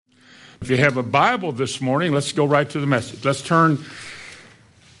If you have a Bible this morning, let's go right to the message. Let's turn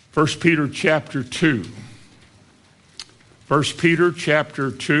 1 Peter chapter 2. 1 Peter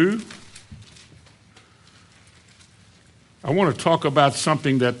chapter 2. I want to talk about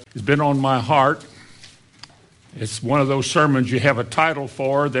something that has been on my heart. It's one of those sermons you have a title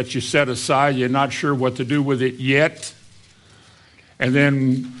for that you set aside. You're not sure what to do with it yet. And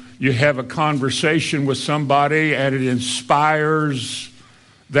then you have a conversation with somebody and it inspires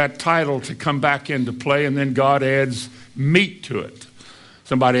that title to come back into play, and then God adds meat to it.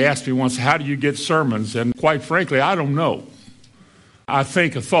 Somebody asked me once, how do you get sermons? And quite frankly, I don't know. I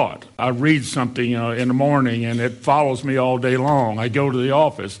think a thought. I read something in the morning and it follows me all day long. I go to the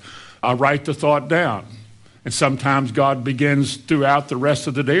office. I write the thought down. And sometimes God begins throughout the rest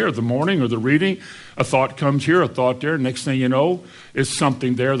of the day or the morning or the reading. A thought comes here, a thought there. Next thing you know, it's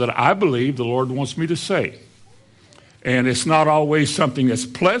something there that I believe the Lord wants me to say. And it's not always something that's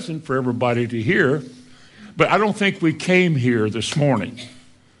pleasant for everybody to hear. But I don't think we came here this morning.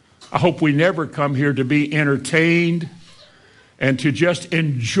 I hope we never come here to be entertained and to just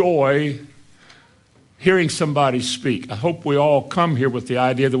enjoy hearing somebody speak. I hope we all come here with the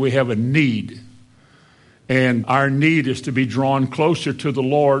idea that we have a need. And our need is to be drawn closer to the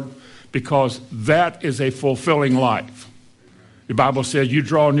Lord, because that is a fulfilling life. The Bible says you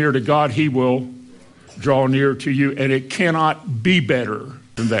draw near to God, He will draw near to you. And it cannot be better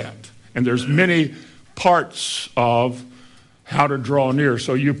than that. And there's many parts of how to draw near.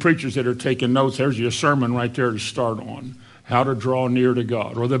 So you preachers that are taking notes, there's your sermon right there to start on. How to draw near to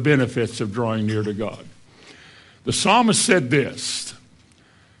God, or the benefits of drawing near to God. The psalmist said this.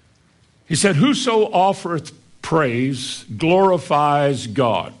 He said, whoso offereth praise glorifies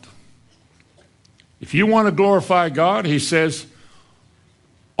God. If you want to glorify God, he says,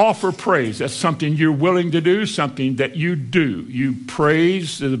 offer praise. That's something you're willing to do, something that you do. You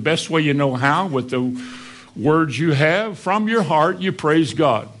praise the best way you know how, with the words you have. From your heart, you praise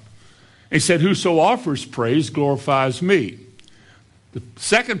God. He said, whoso offers praise glorifies me. The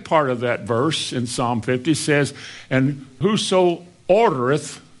second part of that verse in Psalm 50 says, and whoso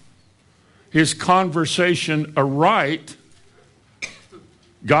ordereth his conversation aright,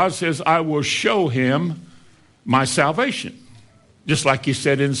 God says, I will show him my salvation. Just like he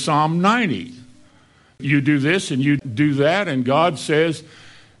said in Psalm 90. You do this and you do that, and God says,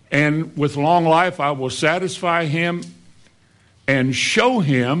 and with long life I will satisfy him and show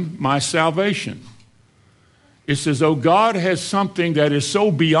him my salvation. It's as though God has something that is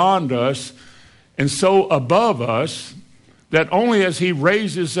so beyond us and so above us that only as he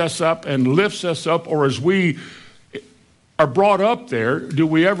raises us up and lifts us up, or as we are brought up there, do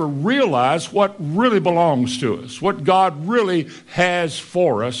we ever realize what really belongs to us, what God really has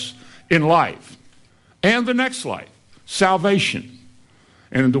for us in life and the next life, salvation.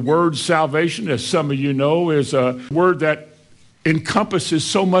 And the word salvation, as some of you know, is a word that encompasses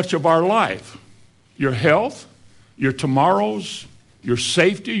so much of our life. Your health, your tomorrows, your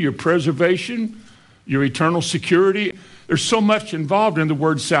safety, your preservation, your eternal security. There's so much involved in the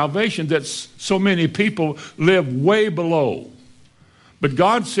word salvation that so many people live way below. But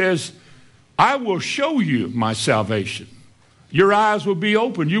God says, I will show you my salvation. Your eyes will be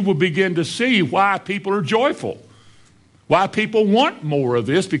open. You will begin to see why people are joyful, why people want more of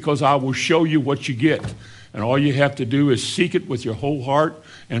this, because I will show you what you get. And all you have to do is seek it with your whole heart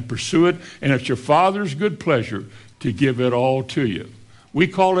and pursue it. And it's your Father's good pleasure to give it all to you. We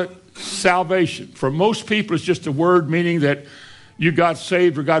call it salvation. For most people, it's just a word meaning that you got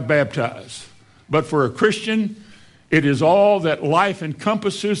saved or got baptized. But for a Christian, it is all that life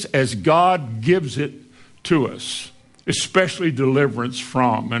encompasses as God gives it to us, especially deliverance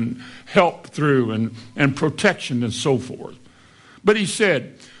from and help through and protection and so forth. But he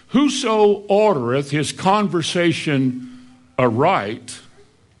said, whoso ordereth his conversation aright,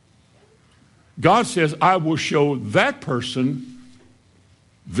 God says, I will show that person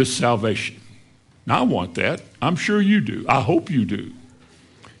this salvation. Now, I want that. I'm sure you do. I hope you do.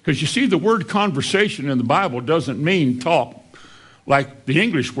 Because you see, the word conversation in the Bible doesn't mean talk like the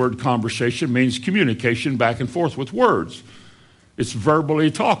English word conversation means communication back and forth with words. It's verbally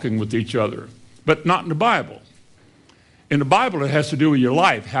talking with each other, but not in the Bible. In the Bible, it has to do with your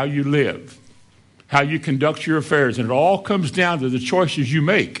life, how you live, how you conduct your affairs, and it all comes down to the choices you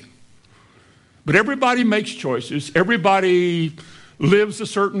make. But everybody makes choices. Everybody lives a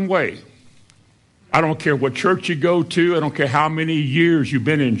certain way. I don't care what church you go to. I don't care how many years you've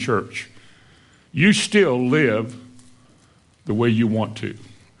been in church. You still live the way you want to.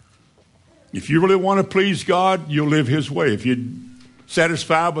 If you really want to please God, you'll live his way. If you're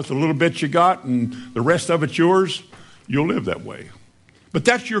satisfied with the little bit you got and the rest of it's yours, you'll live that way. But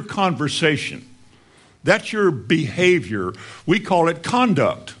that's your conversation. That's your behavior. We call it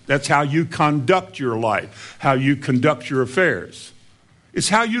conduct. That's how you conduct your life, how you conduct your affairs. It's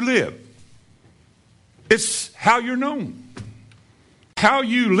how you live. It's how you're known. How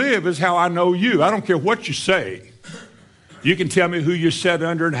you live is how I know you. I don't care what you say. You can tell me who you sat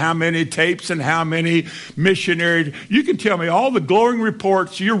under and how many tapes and how many missionaries. You can tell me all the glowing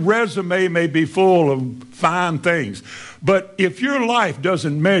reports. Your resume may be full of fine things. But if your life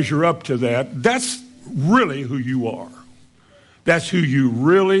doesn't measure up to that, that's really who you are. That's who you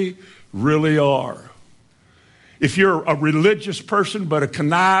really, really are. If you're a religious person but a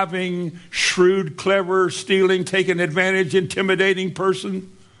conniving, shrewd, clever, stealing, taking advantage, intimidating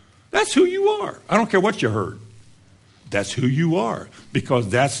person, that's who you are. I don't care what you heard. That's who you are because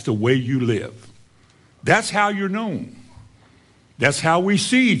that's the way you live. That's how you're known. That's how we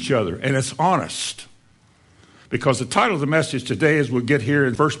see each other, and it's honest. Because the title of the message today, as we'll get here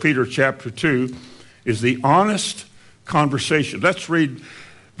in 1 Peter chapter 2, is the honest conversation. Let's read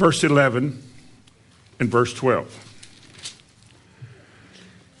verse 11 and verse 12.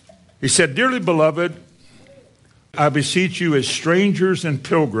 He said, "Dearly beloved, I beseech you as strangers and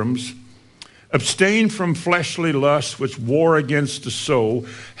pilgrims, abstain from fleshly lusts which war against the soul,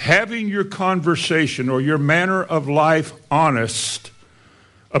 having your conversation or your manner of life honest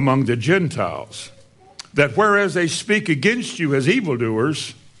among the Gentiles, that whereas they speak against you as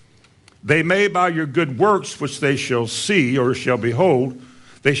evildoers, they may by your good works which they shall see or shall behold,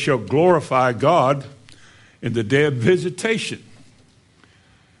 they shall glorify God in the day of visitation."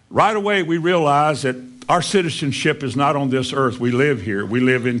 Right away we realize that our citizenship is not on this earth. We live here. We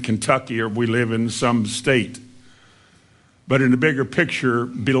live in Kentucky or we live in some state. But in the bigger picture,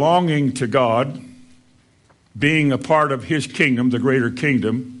 belonging to God, being a part of his kingdom, the greater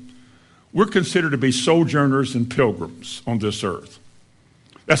kingdom, we're considered to be sojourners and pilgrims on this earth.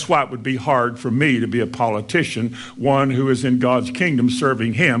 That's why it would be hard for me to be a politician, one who is in God's kingdom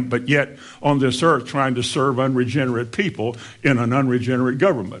serving him, but yet on this earth trying to serve unregenerate people in an unregenerate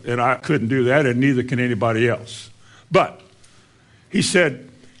government. And I couldn't do that, and neither can anybody else. But he said,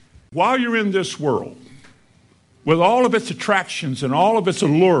 while you're in this world, with all of its attractions and all of its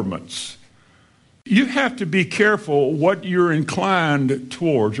allurements, you have to be careful what you're inclined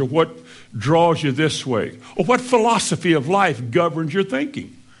towards or what draws you this way or what philosophy of life governs your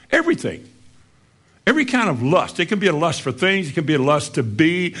thinking. Everything. Every kind of lust. It can be a lust for things. It can be a lust to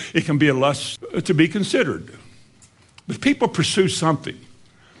be. It can be a lust to be considered. But people pursue something.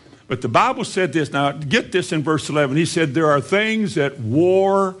 But the Bible said this. Now, get this in verse 11. He said, there are things that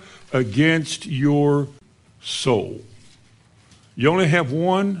war against your soul. You only have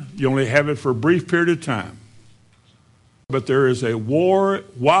one. You only have it for a brief period of time. But there is a war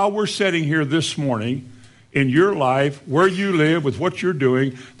while we're sitting here this morning in your life, where you live, with what you're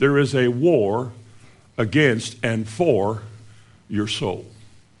doing, there is a war against and for your soul.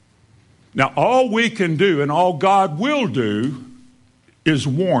 Now, all we can do and all God will do is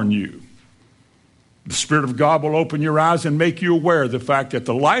warn you. The Spirit of God will open your eyes and make you aware of the fact that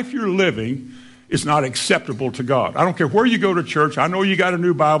the life you're living is not acceptable to God. I don't care where you go to church. I know you got a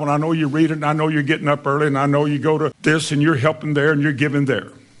new Bible, and I know you read it, and I know you're getting up early, and I know you go to this, and you're helping there, and you're giving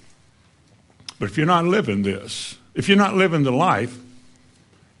there. But if you're not living this, if you're not living the life,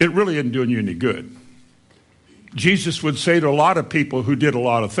 it really isn't doing you any good. Jesus would say to a lot of people who did a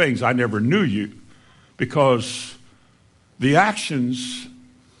lot of things, I never knew you, because the actions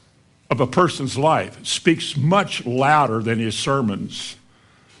of a person's life speaks much louder than his sermons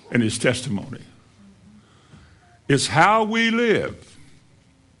and his testimony. It's how we live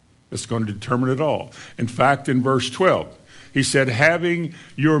that's going to determine it all. In fact, in verse 12, he said, having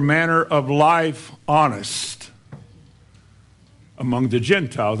your manner of life honest among the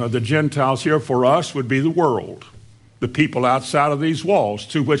Gentiles. Now, the Gentiles here for us would be the world, the people outside of these walls,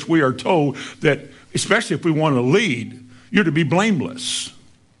 to which we are told that, especially if we want to lead, you're to be blameless.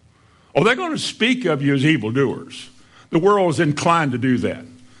 Oh, they're going to speak of you as evildoers. The world is inclined to do that.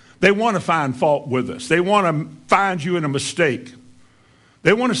 They want to find fault with us. They want to find you in a mistake.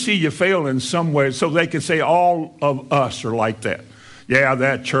 They want to see you fail in some way so they can say all of us are like that. Yeah,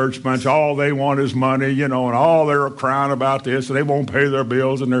 that church bunch, all they want is money, and all they're crying about this, and they won't pay their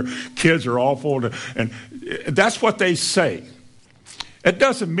bills, and their kids are awful. And that's what they say. It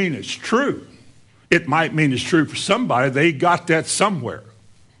doesn't mean it's true. It might mean it's true for somebody. They got that somewhere.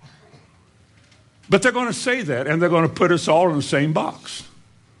 But they're going to say that, and they're going to put us all in the same box.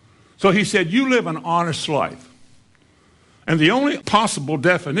 So he said, you live an honest life. And the only possible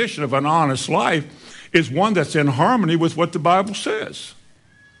definition of an honest life is one that's in harmony with what the Bible says.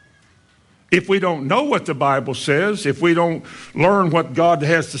 If we don't know what the Bible says, if we don't learn what God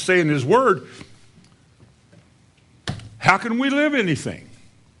has to say in His Word, how can we live anything?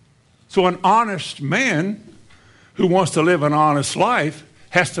 So an honest man who wants to live an honest life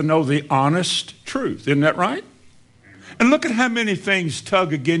has to know the honest truth. Isn't that right? And look at how many things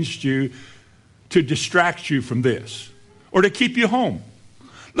tug against you to distract you from this or to keep you home.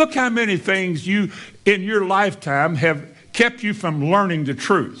 Look how many things you in your lifetime have kept you from learning the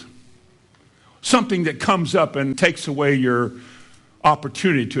truth. Something that comes up and takes away your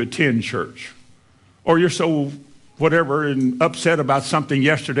opportunity to attend church. Or you're so whatever and upset about something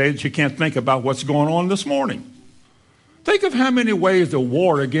yesterday that you can't think about what's going on this morning. Think of how many ways the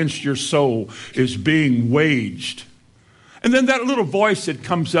war against your soul is being waged. And then that little voice that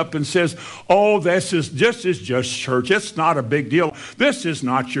comes up and says, oh, this is just church. It's not a big deal. This is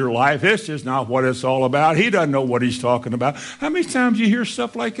not your life. This is not what it's all about. He doesn't know what he's talking about. How many times do you hear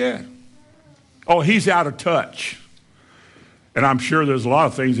stuff like that? Oh, he's out of touch. And I'm sure there's a lot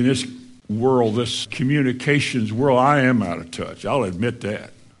of things in this world, this communications world, I am out of touch. I'll admit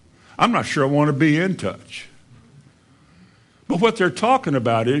that. I'm not sure I want to be in touch. But what they're talking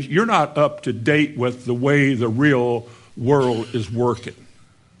about is you're not up to date with the way the real world is working.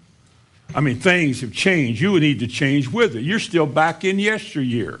 I mean, things have changed. You need to change with it. You're still back in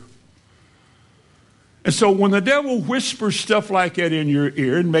yesteryear. And so when the devil whispers stuff like that in your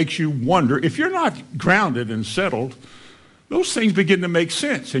ear and makes you wonder, if you're not grounded and settled, those things begin to make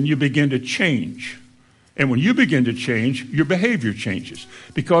sense and you begin to change. And when you begin to change, your behavior changes.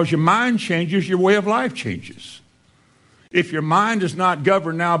 Because your mind changes, your way of life changes. If your mind is not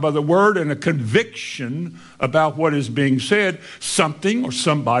governed now by the Word and a conviction about what is being said, something or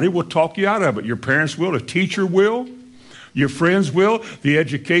somebody will talk you out of it. Your parents will, a teacher will, your friends will, the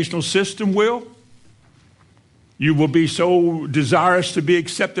educational system will. You will be so desirous to be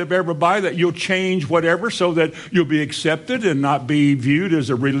accepted of everybody that you'll change whatever so that you'll be accepted and not be viewed as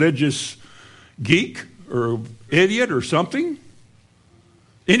a religious geek or idiot or something.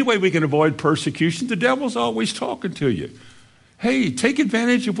 Any way we can avoid persecution, the devil's always talking to you. Hey, take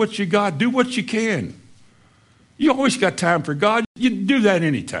advantage of what you got. Do what you can. You always got time for God. You can do that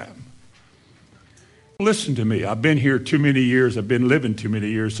anytime. Listen to me. I've been here too many years. I've been living too many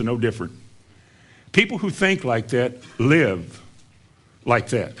years, so no different. People who think like that live like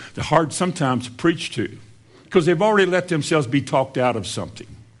that. They're hard sometimes to preach to because they've already let themselves be talked out of something.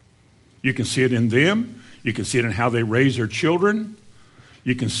 You can see it in them. You can see it in how they raise their children.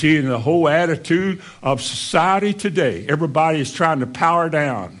 You can see it in the whole attitude of society today. Everybody is trying to power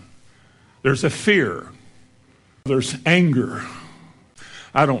down. There's a fear. There's anger.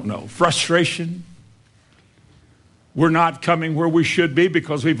 I don't know. Frustration. We're not coming where we should be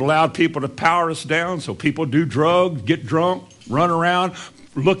because we've allowed people to power us down. So people do drugs, get drunk, run around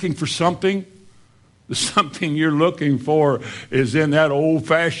looking for something. The something you're looking for is in that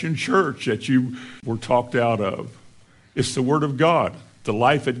old-fashioned church that you were talked out of. It's the Word of God, the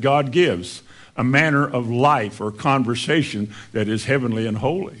life that God gives, a manner of life or conversation that is heavenly and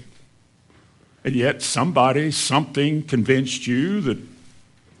holy. And yet somebody, something convinced you that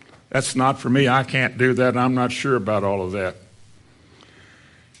that's not for me. I can't do that. I'm not sure about all of that.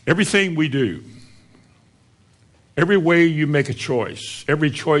 Everything we do, every way you make a choice, every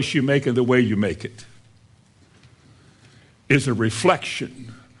choice you make and the way you make it is a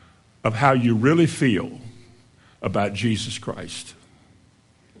reflection of how you really feel about Jesus Christ.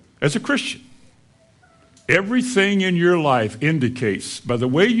 As a Christian, everything in your life indicates, by the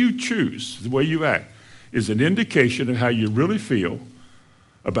way you choose, the way you act, is an indication of how you really feel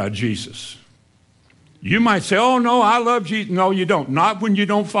about Jesus. You might say, oh, no, I love Jesus. No, you don't. Not when you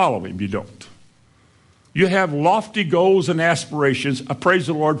don't follow him. You don't. You have lofty goals and aspirations. I praise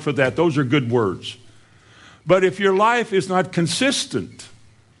the Lord for that. Those are good words. But if your life is not consistent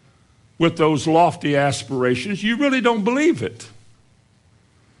with those lofty aspirations, you really don't believe it.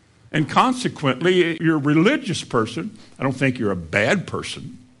 And consequently, you're a religious person. I don't think you're a bad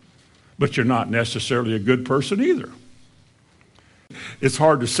person, but you're not necessarily a good person either. It's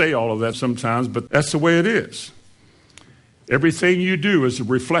hard to say all of that sometimes, but that's the way it is. Everything you do is a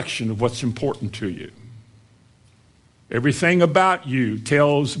reflection of what's important to you. Everything about you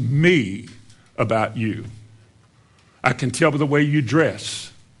tells me about you. I can tell by the way you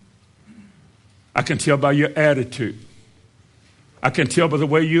dress. I can tell by your attitude. I can tell by the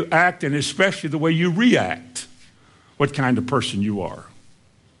way you act and especially the way you react what kind of person you are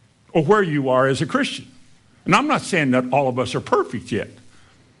or where you are as a Christian. And I'm not saying that all of us are perfect yet.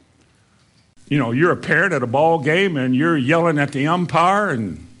 You know, you're a parent at a ball game and you're yelling at the umpire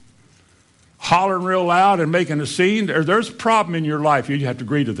and hollering real loud and making a scene. There's a problem in your life. You have to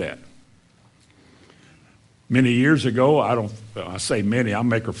agree to that. Many years ago, I say many, I'll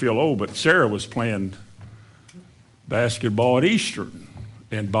make her feel old, but Sarah was playing basketball at Eastern.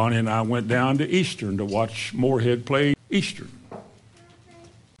 And Bonnie and I went down to Eastern to watch Moorhead play Eastern.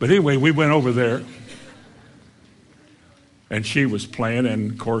 But anyway, we went over there. And she was playing,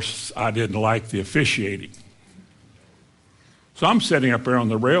 and of course, I didn't like the officiating. So I'm sitting up there on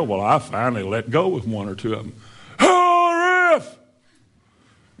the rail. Well, I finally let go with one or two of them. Oh, ref!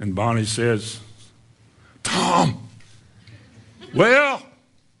 And Bonnie says, Tom, well,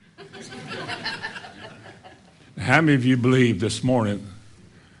 how many of you believe this morning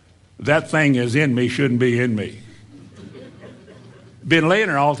that thing is in me shouldn't be in me? Been laying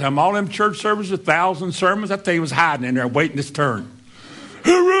there all the time. All them church services, 1,000 sermons, that thing was hiding in there waiting its turn.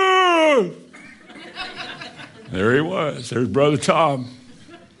 Hurrah! There he was. There's Brother Tom.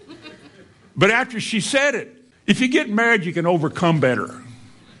 But after she said it, if you get married, you can overcome better.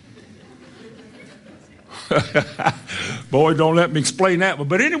 Boy, don't let me explain that one.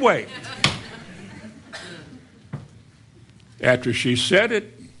 But anyway, after she said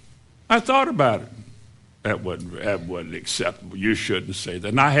it, I thought about it. That wasn't acceptable. You shouldn't say that.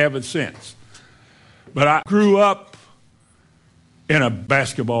 And I haven't since. But I grew up in a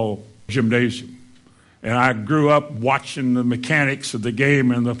basketball gymnasium. And I grew up watching the mechanics of the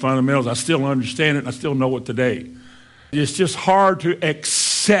game and the fundamentals. I still understand it, and I still know it today. It's just hard to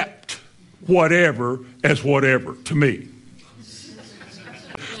accept whatever as whatever to me.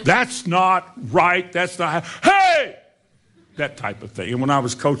 That's not right. That's not, hey! That type of thing. And when I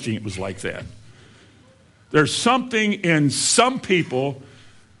was coaching, it was like that. There's something in some people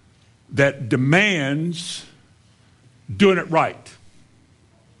that demands doing it right.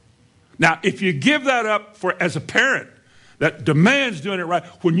 Now, if you give that up as a parent, that demands doing it right,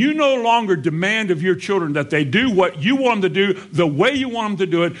 when you no longer demand of your children that they do what you want them to do, the way you want them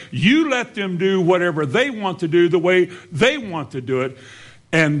to do it, you let them do whatever they want to do the way they want to do it,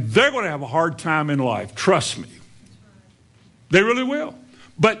 and they're going to have a hard time in life. Trust me. They really will.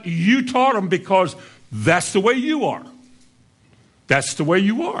 But you taught them because that's the way you are. That's the way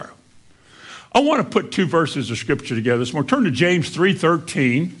you are. I want to put two verses of Scripture together this morning. Turn to James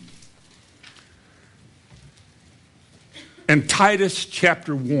 3:13 and Titus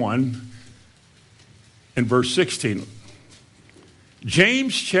chapter 1 and verse 16.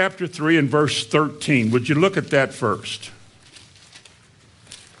 James chapter 3 and verse 13. Would you look at that first?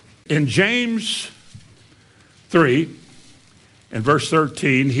 In James 3 and verse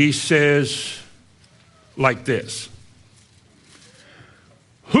 13, he says like this: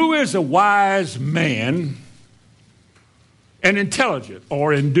 who is a wise man and intelligent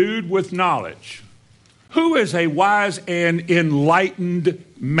or endued with knowledge? Who is a wise and enlightened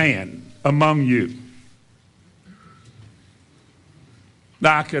man among you?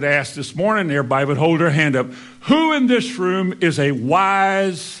 Now, I could ask this morning, everybody would hold their hand up. Who in this room is a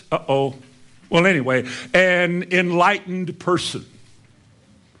wise, an enlightened person?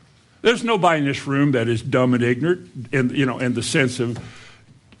 There's nobody in this room that is dumb and ignorant in the sense of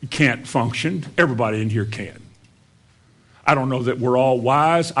can't function. Everybody in here can. I don't know that we're all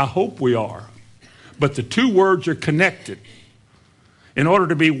wise. I hope we are. But the two words are connected. In order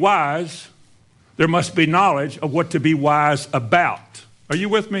to be wise, there must be knowledge of what to be wise about. Are you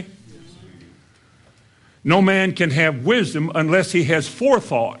with me? No man can have wisdom unless he has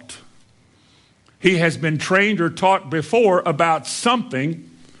forethought. He has been trained or taught before about something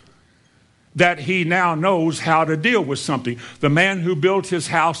that he now knows how to deal with something. The man who built his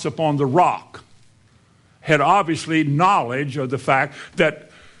house upon the rock had obviously knowledge of the fact that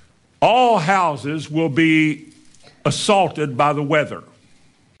all houses will be assaulted by the weather.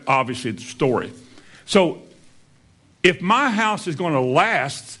 Obviously, the story. So, if my house is going to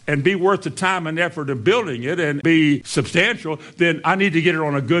last and be worth the time and effort of building it and be substantial, then I need to get it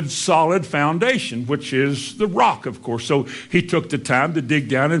on a good, solid foundation, which is the rock, of course. So he took the time to dig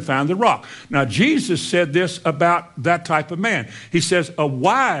down and find the rock. Now, Jesus said this about that type of man. He says, a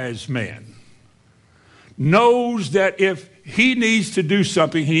wise man knows that if he needs to do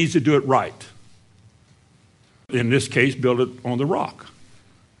something, he needs to do it right. In this case, build it on the rock.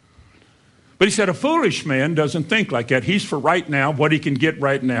 But he said a foolish man doesn't think like that. He's for right now, what he can get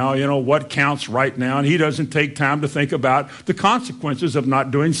right now, what counts right now, and he doesn't take time to think about the consequences of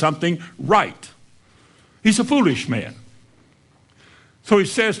not doing something right. He's a foolish man. So he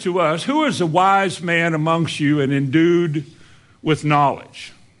says to us, who is a wise man amongst you and endued with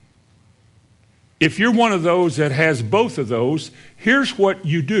knowledge? If you're one of those that has both of those, here's what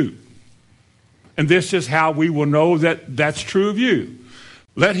you do. And this is how we will know that that's true of you.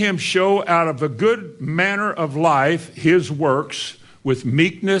 Let him show out of a good manner of life his works with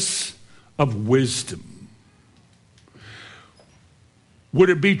meekness of wisdom. Would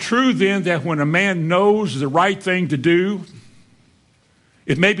it be true then that when a man knows the right thing to do,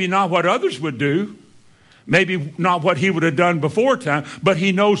 it may be not what others would do, maybe not what he would have done before time, but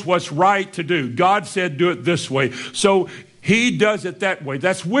he knows what's right to do. God said do it this way, so he does it that way.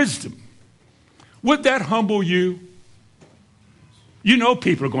 That's wisdom. Would that humble you? You know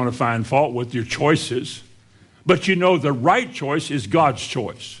people are going to find fault with your choices, but you know the right choice is God's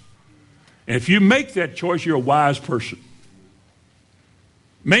choice. And if you make that choice, you're a wise person.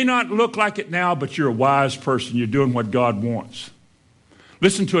 May not look like it now, but you're a wise person. You're doing what God wants.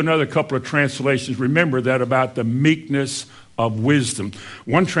 Listen to another couple of translations. Remember that about the meekness of wisdom.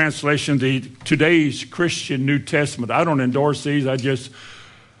 One translation, today's Christian New Testament. I don't endorse these. I just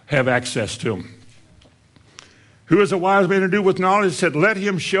have access to them. Who is a wise man to do with knowledge? It said, let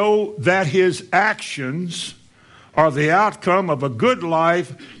him show that his actions are the outcome of a good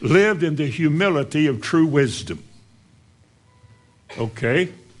life lived in the humility of true wisdom.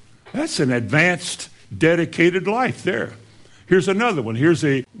 Okay, that's an advanced, dedicated life there. Here's another one. Here's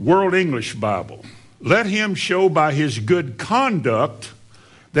a World English Bible. Let him show by his good conduct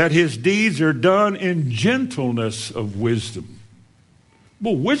that his deeds are done in gentleness of wisdom.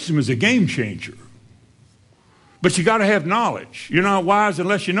 Well, wisdom is a game changer. But you got to have knowledge. You're not wise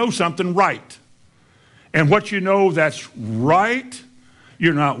unless you know something right. And what you know that's right,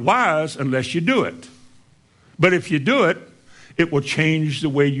 you're not wise unless you do it. But if you do it, it will change the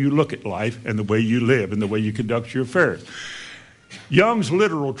way you look at life and the way you live and the way you conduct your affairs. Young's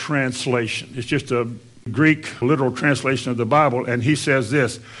literal translation, it's just a Greek literal translation of the Bible, and he says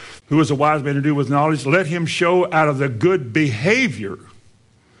this, who is a wise man to do with knowledge? Let him show out of the good behavior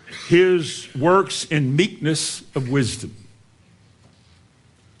his works in meekness of wisdom.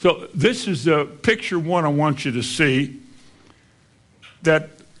 So this is the picture one I want you to see, that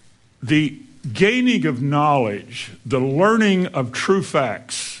the gaining of knowledge, the learning of true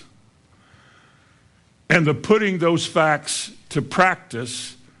facts, and the putting those facts to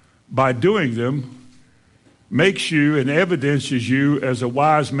practice by doing them makes you and evidences you as a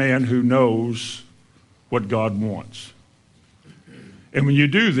wise man who knows what God wants. And when you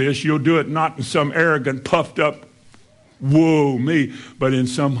do this, you'll do it not in some arrogant, puffed up, whoa, me, but in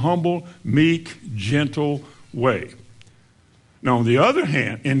some humble, meek, gentle way. Now, on the other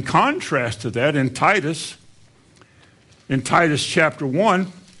hand, in contrast to that, in Titus chapter 1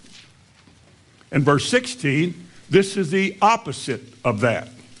 and verse 16, this is the opposite of that.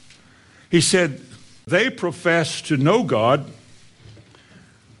 He said, they profess to know God,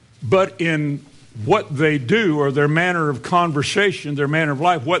 but in what they do, or their manner of conversation, their manner of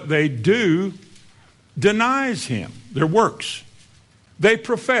life, what they do denies him, their works. They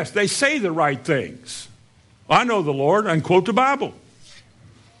profess, they say the right things. I know the Lord, and quote the Bible.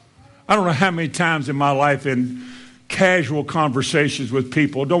 I don't know how many times in my life in casual conversations with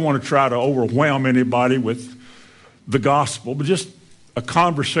people, don't want to try to overwhelm anybody with the gospel, but just a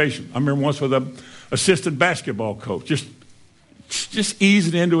conversation. I remember once with an assistant basketball coach, just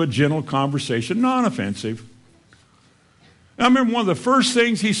easing into a gentle conversation, non-offensive. I remember one of the first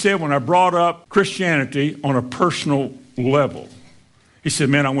things he said when I brought up Christianity on a personal level. He said,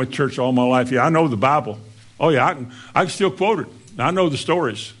 man, I went to church all my life. Yeah, I know the Bible. Oh, yeah, I can still quote it. I know the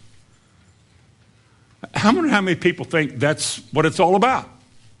stories. How many people think that's what it's all about?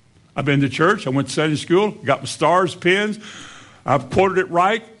 I've been to church. I went to Sunday school, got my stars, pins. I've quoted it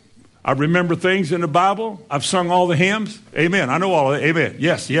right. I remember things in the Bible. I've sung all the hymns. Amen. I know all of it. Amen.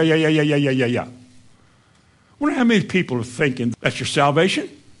 Yes. Yeah. I wonder how many people are thinking that's your salvation?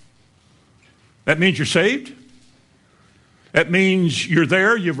 That means you're saved? That means you're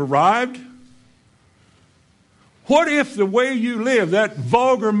there, you've arrived? What if the way you live, that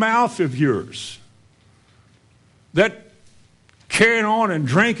vulgar mouth of yours, that carrying on and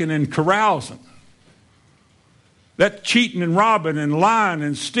drinking and carousing, that cheating and robbing and lying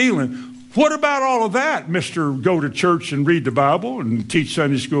and stealing, what about all of that, Mr. Go to church and read the Bible and teach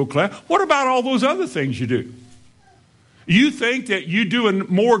Sunday school class? What about all those other things you do? You think that you're doing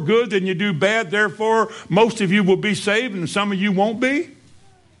more good than you do bad, therefore most of you will be saved and some of you won't be?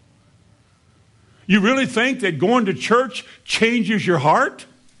 You really think that going to church changes your heart?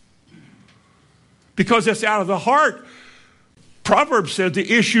 Because it's out of the heart. Proverbs says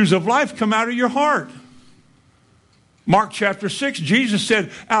the issues of life come out of your heart. Mark chapter 6, Jesus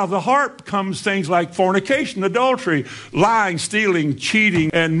said, out of the heart comes things like fornication, adultery, lying, stealing,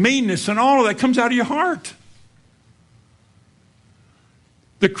 cheating, and meanness, and all of that comes out of your heart.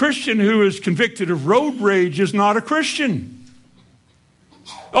 The Christian who is convicted of road rage is not a Christian.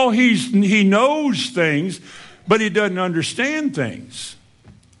 Oh, he knows things, but he doesn't understand things.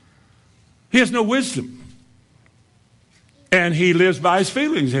 He has no wisdom. And he lives by his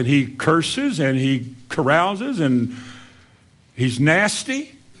feelings, and he curses, and he carouses, and he's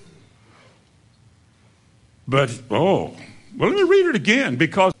nasty. But, well, let me read it again,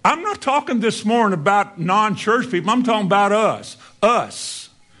 because I'm not talking this morning about non-church people. I'm talking about us. Us.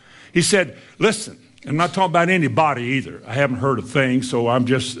 He said, listen, I'm not talking about anybody either. I haven't heard a thing, so I'm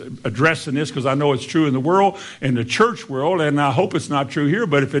just addressing this because I know it's true in the world, in the church world, and I hope it's not true here,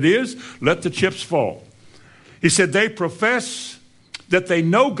 but if it is, let the chips fall. He said, they profess that they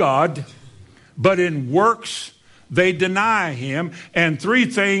know God, but in works they deny him, and three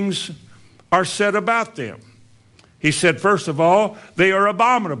things are said about them. He said, first of all, they are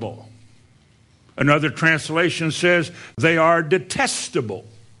abominable. Another translation says they are detestable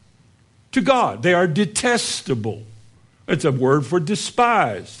to God. They are detestable. It's a word for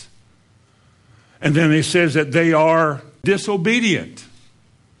despised. And then he says that they are disobedient.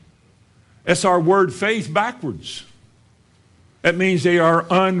 That's our word faith backwards. That means they are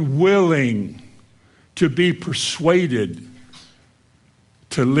unwilling to be persuaded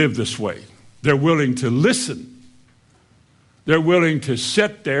to live this way. They're willing to listen. They're willing to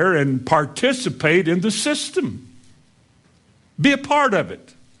sit there and participate in the system. Be a part of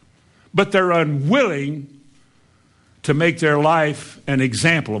it. But they're unwilling to make their life an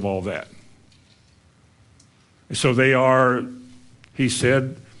example of all that. So they are, he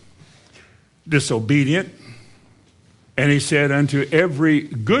said, disobedient. And he said, unto every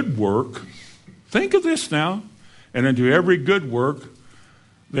good work, think of this now, and unto every good work,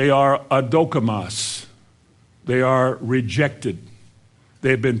 they are adokamos. They are rejected.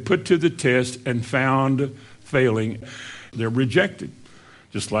 They've been put to the test and found failing. They're rejected.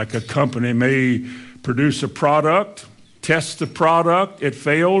 Just like a company may produce a product, test the product, it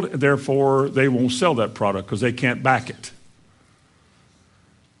failed, therefore they won't sell that product because they can't back it.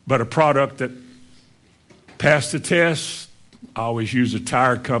 But a product that passed the test, I always use the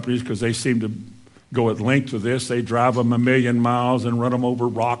tire companies because they seem to go at length with this. They drive them 1,000,000 miles and run them over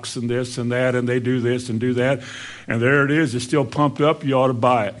rocks and this and that, and they do this and do that. And there it is. It's still pumped up. You ought to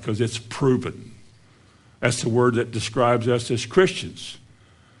buy it because it's proven. That's the word that describes us as Christians,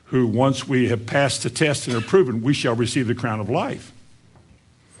 who once we have passed the test and are proven, we shall receive the crown of life.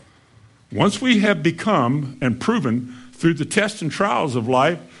 Once we have become and proven through the tests and trials of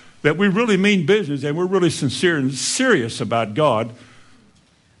life that we really mean business and we're really sincere and serious about God,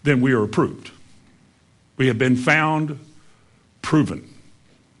 then we are approved. We have been found proven.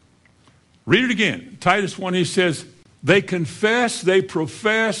 Read it again. Titus 1, he says, they confess, they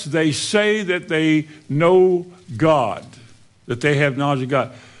profess, they say that they know God, that they have knowledge of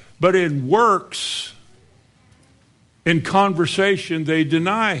God. But in works, in conversation, they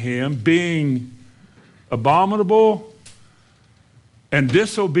deny him, being abominable and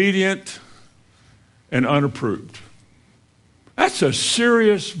disobedient and unapproved. That's a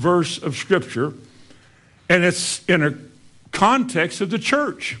serious verse of Scripture, and it's in a context of the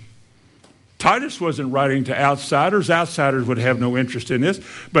church. Titus wasn't writing to outsiders. Outsiders would have no interest in this,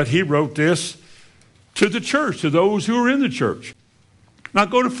 but he wrote this to the church, to those who are in the church. Now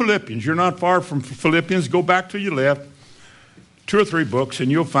go to Philippians. You're not far from Philippians. Go back to your left, 2 or 3 books,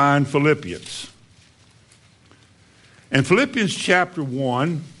 and you'll find Philippians. And Philippians chapter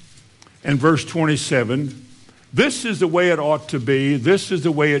 1 and verse 27, this is the way it ought to be. This is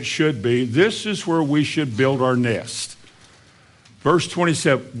the way it should be. This is where we should build our nest. Verse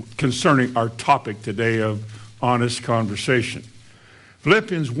 27, concerning our topic today of honest conversation.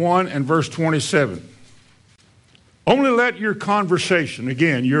 Philippians 1 and verse 27. Only let your conversation,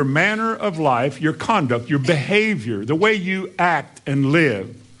 again, your manner of life, your conduct, your behavior, the way you act and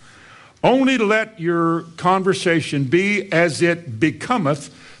live, only let your conversation be as it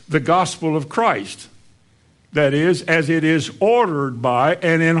becometh the gospel of Christ. That is, as it is ordered by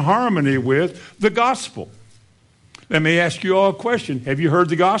and in harmony with the gospel. Let me ask you all a question. Have you heard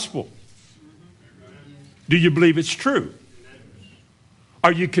the gospel? Do you believe it's true?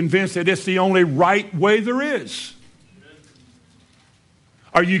 Are you convinced that it's the only right way there is?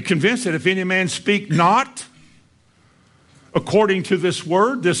 Are you convinced that if any man speak not according to this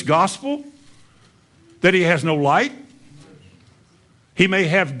word, this gospel, that he has no light? He may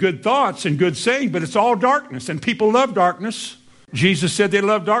have good thoughts and good saying, but it's all darkness, and people love darkness. Jesus said they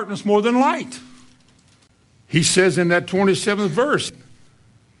love darkness more than light. He says in that 27th verse,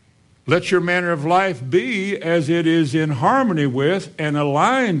 let your manner of life be as it is in harmony with and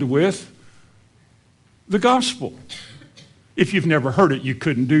aligned with the gospel. If you've never heard it, you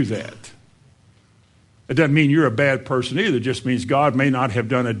couldn't do that. It doesn't mean you're a bad person either. It just means God may not have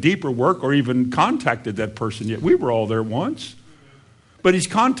done a deeper work or even contacted that person yet. We were all there once, but he's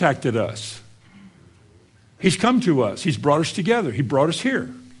contacted us. He's come to us. He's brought us together. He brought us here.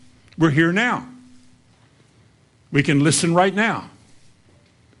 We're here now. We can listen right now.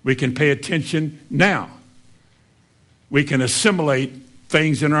 We can pay attention now. We can assimilate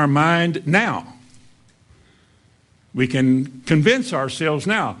things in our mind now. We can convince ourselves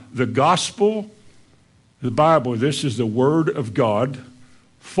now. The gospel, the Bible, this is the word of God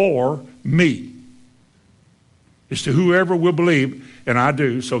for me. It's to whoever will believe, and I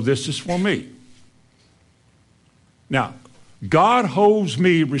do, so this is for me. Now, God holds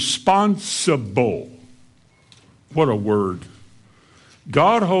me responsible. What a word.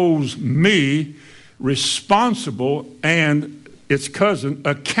 God holds me responsible and its cousin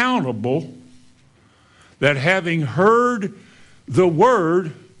accountable, that having heard the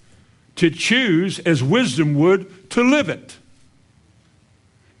word, to choose as wisdom would to live it.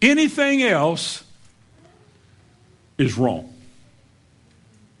 Anything else is wrong.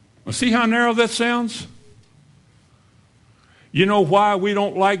 Now, see how narrow that sounds? You know why we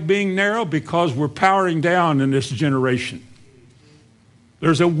don't like being narrow? Because we're powering down in this generation.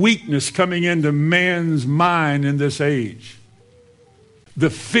 There's a weakness coming into man's mind in this age. The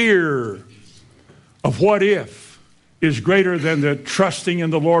fear of what if is greater than the trusting in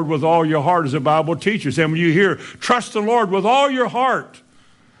the Lord with all your heart, as the Bible teaches. And when you hear, trust the Lord with all your heart,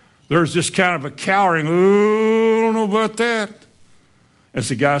 there's this kind of a cowering, oh, I don't know about that. As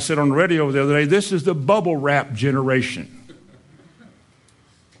the guy said on the radio the other day, this is the bubble wrap generation.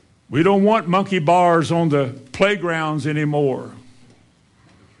 We don't want monkey bars on the playgrounds anymore.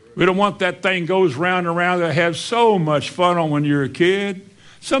 We don't want that thing goes round and round that have so much fun on when you're a kid.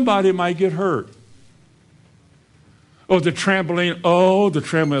 Somebody might get hurt. Oh, the trampoline. Oh, the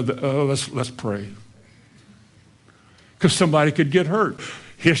trampoline. Oh, let's pray. Because somebody could get hurt.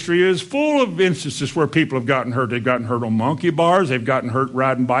 History is full of instances where people have gotten hurt. They've gotten hurt on monkey bars. They've gotten hurt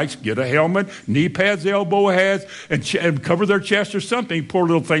riding bikes. Get a helmet, knee pads, elbow pads, and cover their chest or something. Poor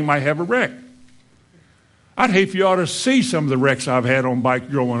little thing might have a wreck. I'd hate for you ought to see some of the wrecks I've had on bike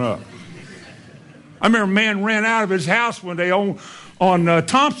growing up. I remember a man ran out of his house one day on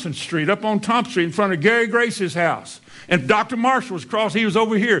Thompson Street, up on Thompson Street in front of Gary Grace's house. And Dr. Marshall was across. He was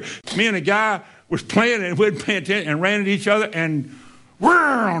over here. Me and a guy was playing and we'd pay attention and ran at each other, and we're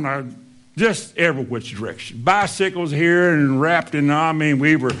on just every which direction. Bicycles here and wrapped in,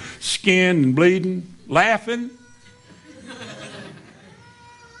 we were skinned and bleeding, laughing.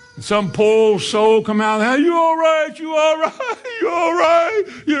 And some poor old soul come out, hey, you all right? You all right? You all right?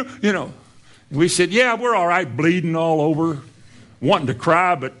 You know. We said, yeah, we're all right, bleeding all over, wanting to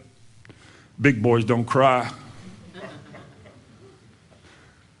cry, but big boys don't cry.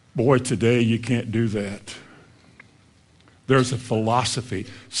 Boy, today you can't do that. There's a philosophy,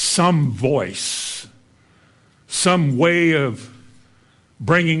 some voice, some way of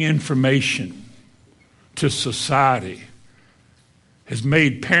bringing information to society has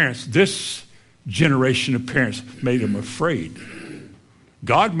made parents, this generation of parents, made them afraid.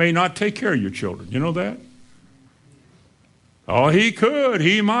 God may not take care of your children. You know that? Oh, he could.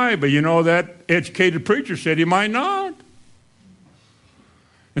 He might. But you know that educated preacher said he might not.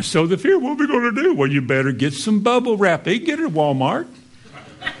 And so the fear, what are we going to do? Well, you better get some bubble wrap. They can get it at Walmart.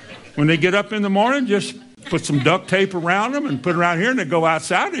 When they get up in the morning, just put some duct tape around them and put it around here, and they go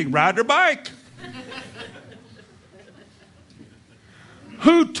outside and they can ride their bike.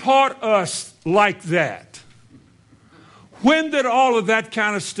 Who taught us like that? When did all of that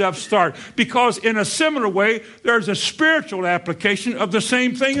kind of stuff start? Because in a similar way, there's a spiritual application of the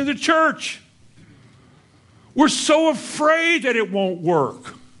same thing in the church. We're so afraid that it won't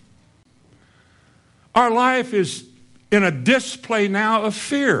work. Our life is in a display now of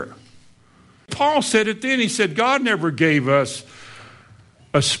fear. Paul said it then. He said, God never gave us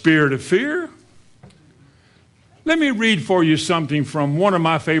a spirit of fear. Let me read for you something from one of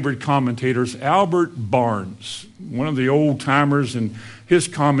my favorite commentators, Albert Barnes, one of the old timers, and his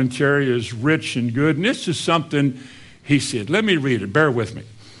commentary is rich and good. And this is something he said. Let me read it. Bear with me.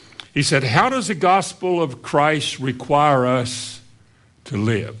 He said, how does the gospel of Christ require us to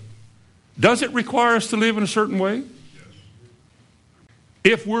live? Does it require us to live in a certain way?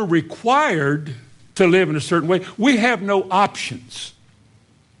 If we're required to live in a certain way, we have no options.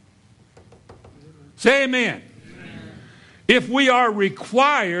 Say amen. If we are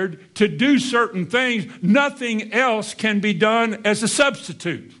required to do certain things, nothing else can be done as a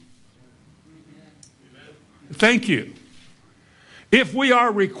substitute. Thank you. If we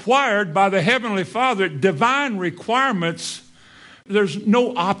are required by the Heavenly Father, divine requirements, there's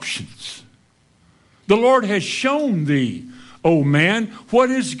no options. The Lord has shown thee, O man, what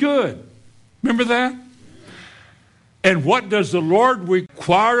is good. Remember that? And what does the Lord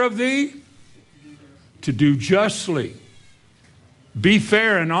require of thee? to do justly, be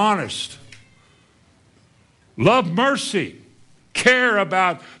fair and honest, love mercy, care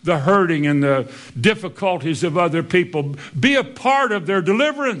about the hurting and the difficulties of other people, be a part of their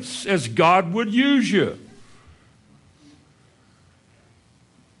deliverance as God would use you.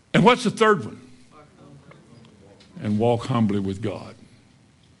 And what's the third one? And walk humbly with God.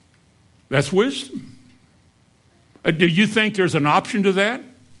 That's wisdom. Do you think there's an option to that?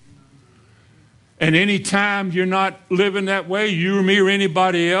 And any time you're not living that way, you or me or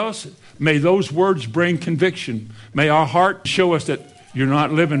anybody else, may those words bring conviction. May our heart show us that you're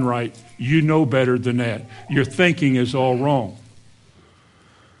not living right. You know better than that. Your thinking is all wrong.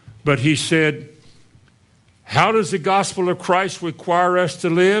 But he said, how does the gospel of Christ require us to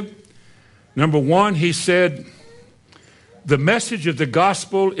live? Number one, he said, the message of the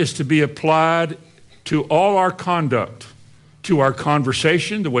gospel is to be applied to all our conduct, to our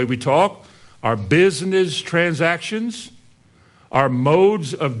conversation, the way we talk, our business transactions, our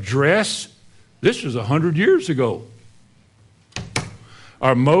modes of dress. This was 100 years ago.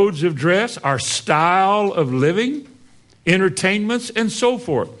 Our modes of dress, our style of living, entertainments, and so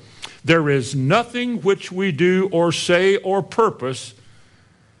forth. There is nothing which we do or say or purpose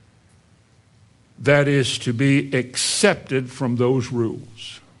that is to be accepted from those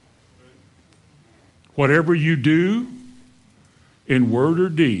rules. Whatever you do in word or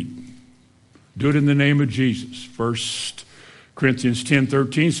deed, do it in the name of Jesus. 1 Corinthians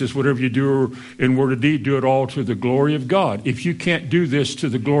 10:13 says, whatever you do in word or deed, do it all to the glory of God. If you can't do this to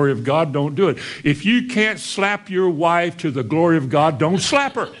the glory of God, don't do it. If you can't slap your wife to the glory of God, don't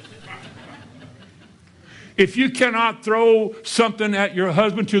slap her. If you cannot throw something at your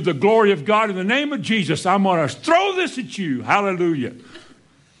husband to the glory of God, in the name of Jesus, I'm going to throw this at you. Hallelujah.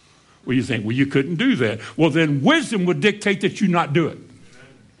 Well, you think, well, you couldn't do that. Well, then wisdom would dictate that you not do it.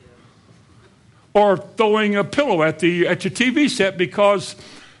 Or throwing a pillow at your TV set because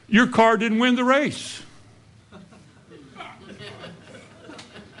your car didn't win the race.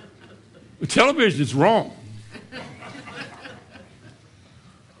 The television is wrong.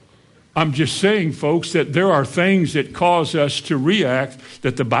 I'm just saying, folks, that there are things that cause us to react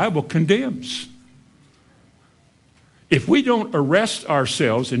that the Bible condemns. If we don't arrest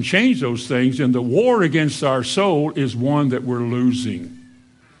ourselves and change those things, then the war against our soul is one that we're losing.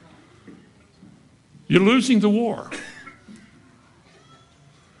 You're losing the war.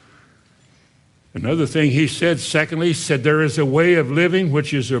 Another thing he said, secondly, he said there is a way of living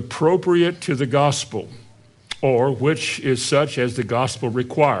which is appropriate to the gospel, or which is such as the gospel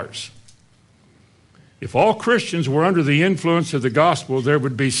requires. If all Christians were under the influence of the gospel, there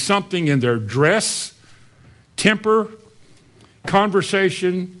would be something in their dress, temper,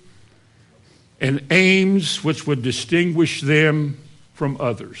 conversation, and aims which would distinguish them from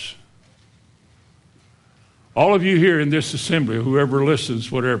others. All of you here in this assembly, whoever listens,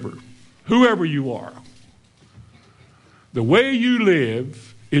 whoever you are, the way you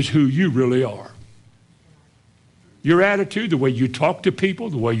live is who you really are. Your attitude, the way you talk to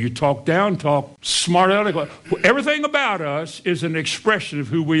people, the way you talk down, talk smart, everything about us is an expression of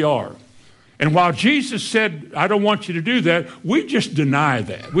who we are. And while Jesus said, I don't want you to do that, we just deny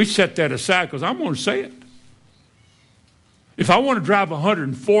that. We set that aside because I'm going to say it. If I want to drive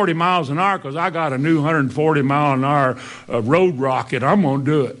 140 miles an hour because I got a new 140 mile an hour road rocket, I'm going to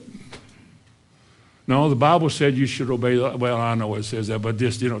do it. No, the Bible said you should obey. Well, I know it says that, but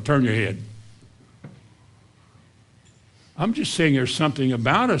just, turn your head. I'm just saying there's something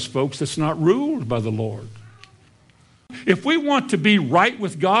about us, folks, that's not ruled by the Lord. If we want to be right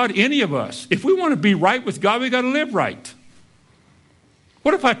with God, any of us, if we want to be right with God, we got to live right.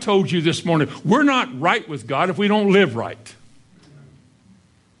 What if I told you this morning, we're not right with God if we don't live right?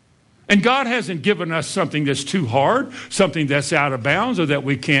 And God hasn't given us something that's too hard, something that's out of bounds or that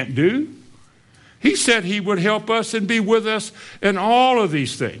we can't do. He said he would help us and be with us in all of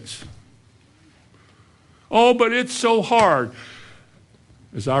these things. Oh, but it's so hard.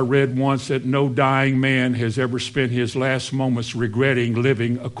 As I read once, that no dying man has ever spent his last moments regretting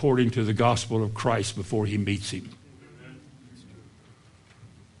living according to the gospel of Christ before he meets him.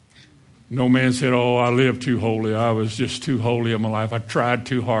 No man said, oh, I lived too holy. I was just too holy in my life. I tried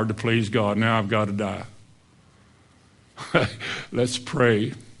too hard to please God. Now I've got to die. Let's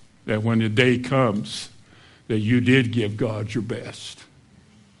pray that when the day comes that you did give God your best.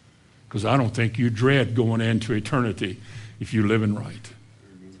 Because I don't think you dread going into eternity if you're living right.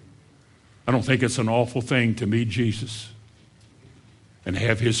 I don't think it's an awful thing to meet Jesus and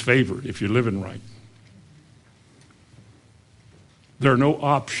have his favor if you're living right. There are no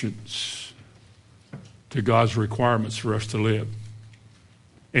options to God's requirements for us to live.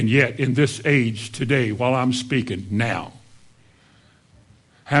 And yet, in this age today, while I'm speaking now,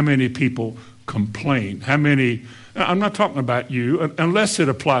 how many people complain? How many, I'm not talking about you, unless it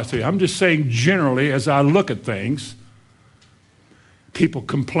applies to you. I'm just saying generally, as I look at things, people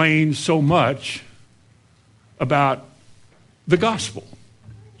complain so much about the gospel,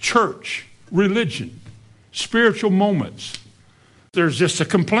 church, religion, spiritual moments. There's just a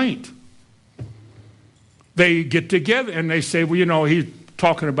complaint. They get together and they say, well, you know, he's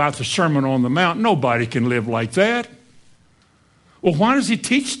talking about the Sermon on the Mount. Nobody can live like that. Well, why does he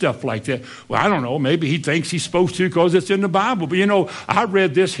teach stuff like that? Well, I don't know. Maybe he thinks he's supposed to because it's in the Bible. But, you know, I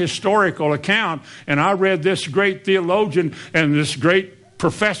read this historical account, and I read this great theologian and this great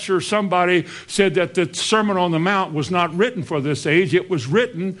professor, somebody said that the Sermon on the Mount was not written for this age. It was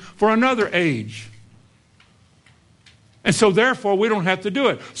written for another age. And so, therefore, we don't have to do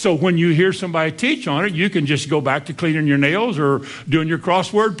it. So when you hear somebody teach on it, you can just go back to cleaning your nails or doing your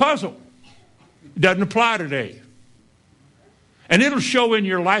crossword puzzle. It doesn't apply today. And it'll show in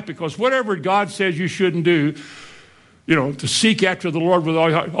your life, because whatever God says you shouldn't do, you know, to seek after the Lord with all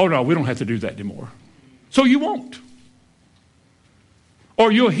your heart, oh no, we don't have to do that anymore. So you won't.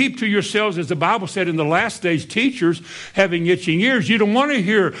 Or you'll heap to yourselves, as the Bible said, in the last days, teachers having itching ears. You don't want to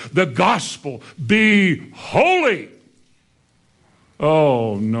hear the gospel, be holy.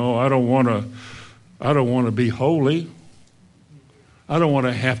 Oh no, I don't want to be holy. I don't want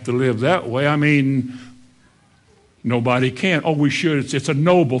to have to live that way. I mean, nobody can. Oh, we should. It's a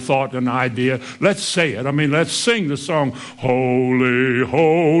noble thought and idea. Let's say it. I mean, let's sing the song, Holy,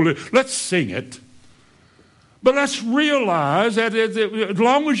 Holy. Let's sing it. But let's realize that as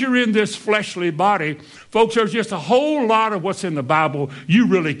long as you're in this fleshly body, folks, there's just a whole lot of what's in the Bible you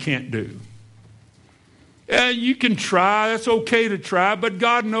really can't do. You can try. That's okay to try. But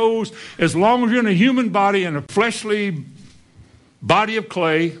God knows as long as you're in a human body and a fleshly body of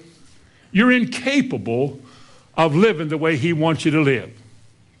clay, you're incapable of living the way he wants you to live.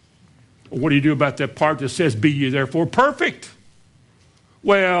 What do you do about that part that says, be ye therefore perfect?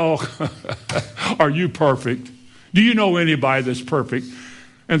 Well, are you perfect? Do you know anybody that's perfect?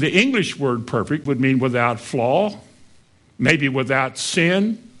 And the English word perfect would mean without flaw, maybe without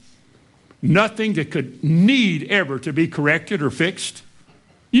sin, nothing that could need ever to be corrected or fixed.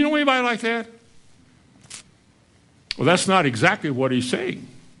 You know anybody like that? Well, that's not exactly what he's saying.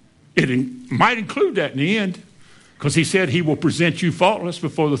 It might include that in the end, because he said he will present you faultless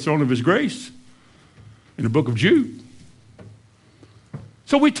before the throne of his grace in the book of Jude.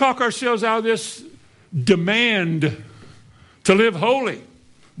 So we talk ourselves out of this demand to live holy,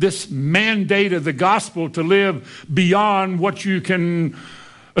 this mandate of the gospel to live beyond what you can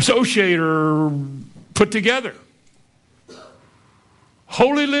associate or put together.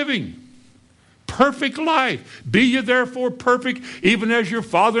 Holy living, perfect life. Be ye therefore perfect, even as your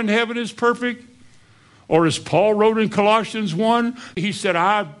Father in heaven is perfect. Or as Paul wrote in Colossians 1, he said,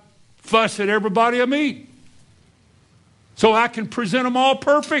 I fuss at everybody I meet so I can present them all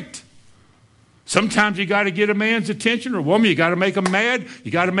perfect. Sometimes you got to get a man's attention or a woman. You got to make them mad.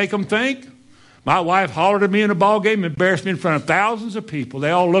 You got to make them think. My wife hollered at me in a ball game, embarrassed me in front of thousands of people.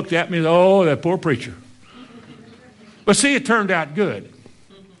 They all looked at me and said, oh, that poor preacher. But see, it turned out good.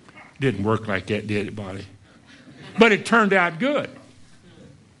 Didn't work like that, did it, Bonnie? But it turned out good.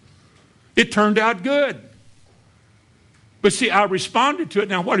 It turned out good. But see, I responded to it.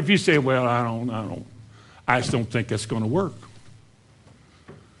 Now, what if you say, well, I just don't think that's going to work.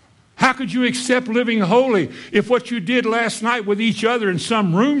 How could you accept living holy if what you did last night with each other in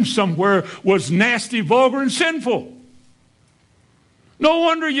some room somewhere was nasty, vulgar, and sinful? No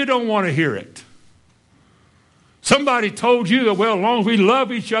wonder you don't want to hear it. Somebody told you that, well, as long as we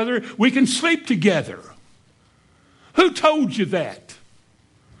love each other, we can sleep together. Who told you that?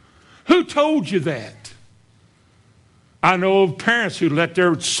 Who told you that? I know of parents who let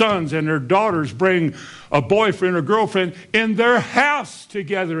their sons and their daughters bring a boyfriend or girlfriend in their house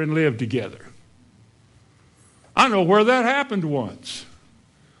together and live together. I know where that happened once.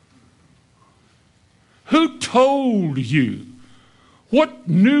 Who told you? What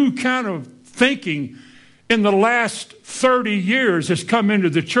new kind of thinking in the last 30 years has come into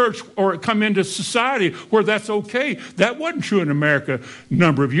the church or come into society where that's okay? That wasn't true in America a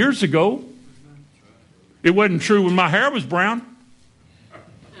number of years ago. It wasn't true when my hair was brown.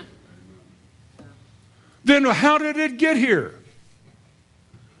 Then how did it get here?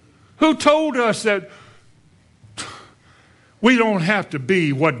 Who told us that we don't have to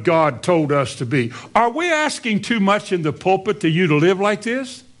be what God told us to be? Are we asking too much in the pulpit to you to live like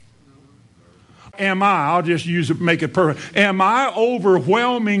this? I'll just make it perfect. Am I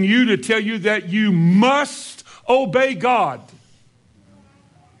overwhelming you to tell you that you must obey God?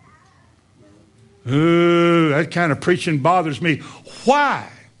 That kind of preaching bothers me. Why?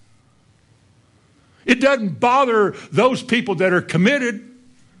 It doesn't bother those people that are committed,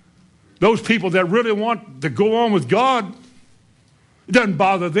 those people that really want to go on with God. It doesn't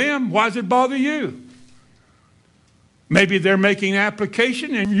bother them. Why does it bother you? Maybe they're making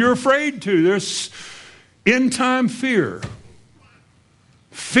application and you're afraid to. There's end-time fear.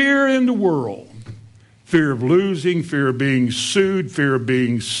 Fear in the world. Fear of losing, fear of being sued, fear of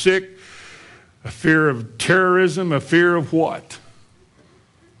being sick, a fear of terrorism, a fear of what?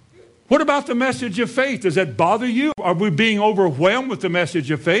 What about the message of faith? Does that bother you? Are we being overwhelmed with the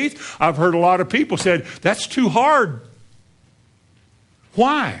message of faith? I've heard a lot of people say, that's too hard.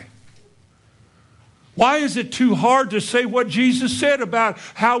 Why? Why is it too hard to say what Jesus said about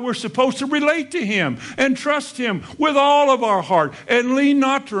how we're supposed to relate to Him and trust Him with all of our heart and lean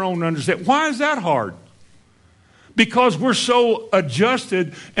not to our own understanding? Why is that hard? Because we're so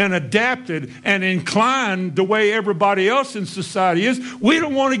adjusted and adapted and inclined the way everybody else in society is, we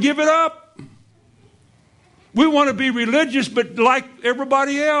don't want to give it up. We want to be religious, but like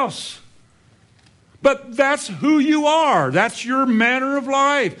everybody else. But that's who you are. That's your manner of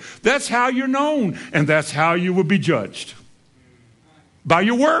life. That's how you're known. And that's how you will be judged. By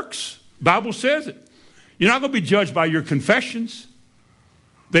your works. The Bible says it. You're not going to be judged by your confessions.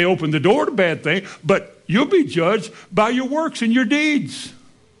 They open the door to bad things. But you'll be judged by your works and your deeds.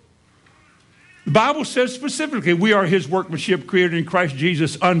 The Bible says specifically, we are His workmanship created in Christ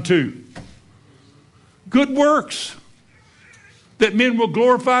Jesus unto good works, that men will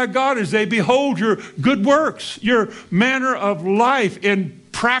glorify God as they behold your good works, your manner of life in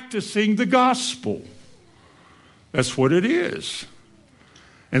practicing the gospel. That's what it is.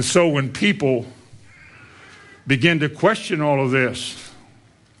 And so when people begin to question all of this,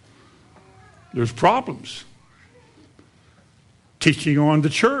 there's problems. Teaching on the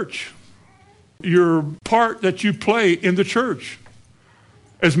church, your part that you play in the church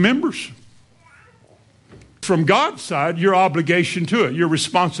as members. From God's side, your obligation to it, your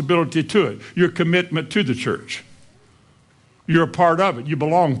responsibility to it, your commitment to the church. You're a part of it. You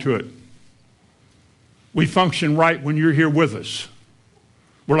belong to it. We function right when you're here with us.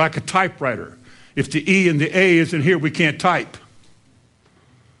 We're like a typewriter. If the E and the A isn't here, we can't type.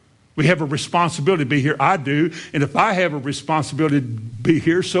 We have a responsibility to be here. I do. And if I have a responsibility to be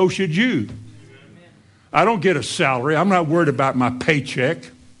here, so should you. I don't get a salary. I'm not worried about my paycheck.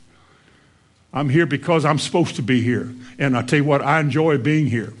 I'm here because I'm supposed to be here. And I tell you what, I enjoy being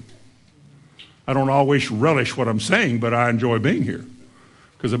here. I don't always relish what I'm saying, but I enjoy being here.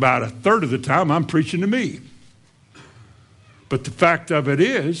 Because about a third of the time, I'm preaching to me. But the fact of it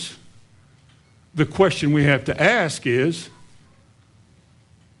is, the question we have to ask is,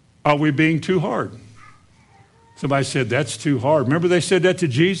 are we being too hard? Somebody said, that's too hard. Remember they said that to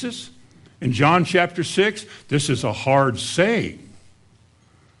Jesus? In John chapter 6, this is a hard saying.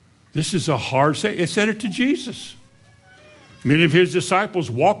 This is a hard saying. It said it to Jesus. Many of His disciples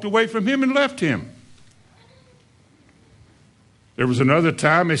walked away from Him and left Him. There was another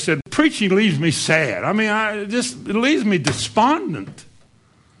time they said, preaching leaves me sad. It leaves me despondent.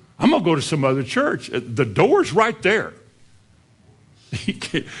 I'm going to go to some other church. The door's right there.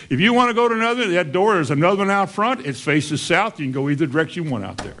 If you want to go to another, that door, there's another one out front. It faces south. You can go either direction you want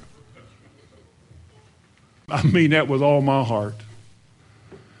out there. I mean that with all my heart.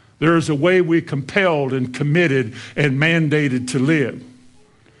 There is a way we're compelled and committed and mandated to live.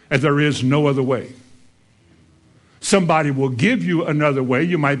 And there is no other way. Somebody will give you another way.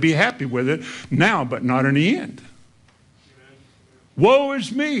 You might be happy with it now, but not in the end. Woe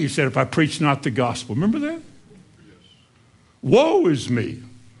is me, he said, if I preach not the gospel. Remember that? Woe is me.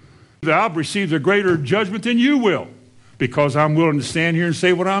 I'll receive a greater judgment than you will, because I'm willing to stand here and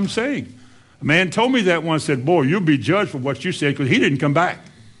say what I'm saying. A man told me that once, said, boy, you'll be judged for what you said, because he didn't come back.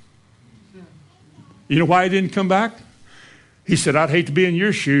 You know why he didn't come back? He said, I'd hate to be in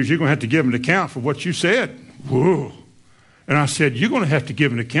your shoes. You're going to have to give an account for what you said. Whoa. And I said, you're going to have to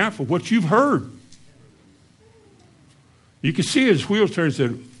give an account for what you've heard. You could see his wheels turn and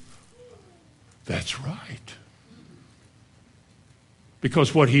said, that's right.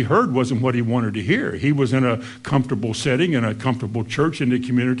 Because what he heard wasn't what he wanted to hear. He was in a comfortable setting, in a comfortable church in the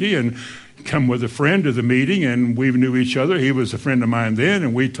community, and come with a friend to the meeting, and we knew each other. He was a friend of mine then,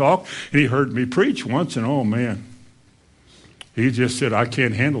 and we talked, and he heard me preach once, and oh man, he just said, I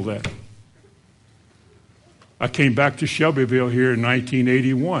can't handle that. I came back to Shelbyville here in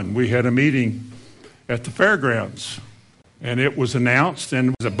 1981. We had a meeting at the fairgrounds, and it was announced,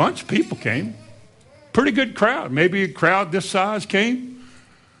 and a bunch of people came. Pretty good crowd. Maybe a crowd this size came.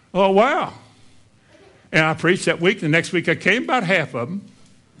 Oh, wow. And I preached that week. The next week I came, about half of them.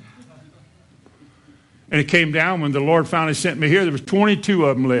 And it came down when the Lord finally sent me here, there was 22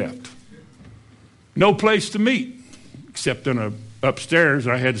 of them left. No place to meet, except upstairs.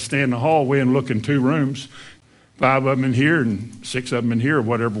 I had to stand in the hallway and look in 2 rooms, 5 of them in here and 6 of them in here, or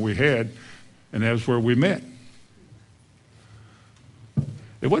whatever we had. And that was where we met.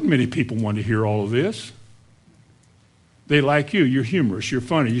 There wasn't many people wanting to hear all of this. They like you. You're humorous. You're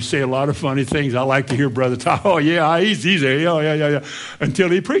funny. You say a lot of funny things. I like to hear Brother Tom. Oh, yeah, he's there. Yeah. Until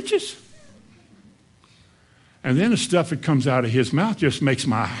he preaches. And then the stuff that comes out of his mouth just makes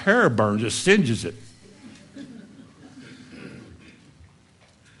my hair burn, just singes it.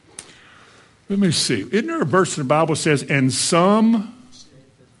 Let me see. Isn't there a verse in the Bible that says, and some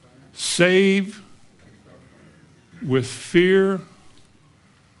save with fear,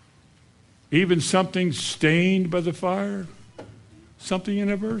 even something stained by the fire? Something in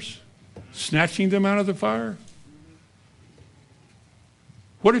that verse? Snatching them out of the fire?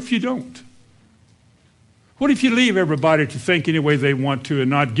 What if you don't? What if you leave everybody to think any way they want to and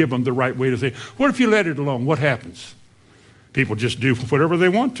not give them the right way to think? What if you let it alone? What happens? People just do whatever they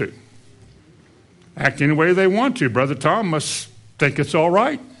want to. Act any way they want to. Brother Tom must think it's all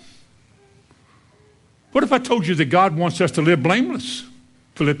right. What if I told you that God wants us to live blameless?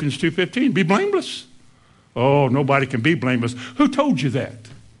 Philippians 2:15, be blameless. Oh, nobody can be blameless. Who told you that?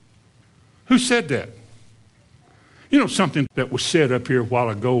 Who said that? You know something that was said up here a while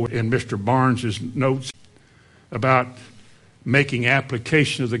ago in Mr. Barnes' notes about making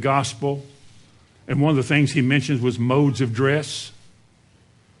application of the gospel, and one of the things he mentions was modes of dress.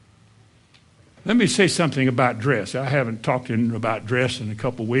 Let me say something about dress. I haven't talked about dress in a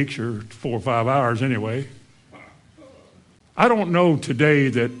couple weeks, or 4 or 5 hours anyway. I don't know today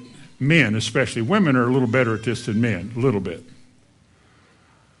that men, especially women, are a little better at this than men, a little bit.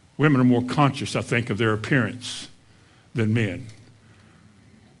 Women are more conscious, I think, of their appearance than men.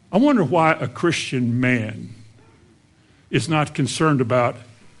 I wonder why a Christian man is not concerned about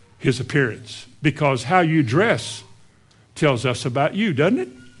his appearance, because how you dress tells us about you, doesn't it?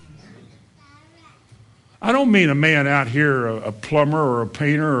 I don't mean a man out here, a plumber or a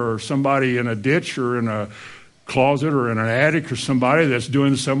painter or somebody in a ditch or in a closet or in an attic or somebody that's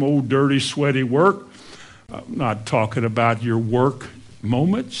doing some old dirty, sweaty work. I'm not talking about your work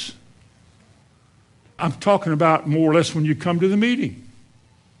moments. I'm talking about more or less when you come to the meeting.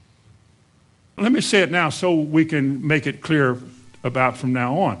 Let me say it now so we can make it clear about from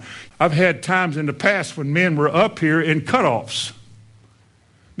now on. I've had times in the past when men were up here in cutoffs.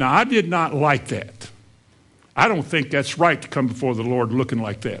 Now, I did not like that. I don't think that's right to come before the Lord looking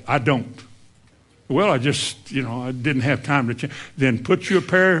like that. I don't. Well, I just, I didn't have time to change. Then put you a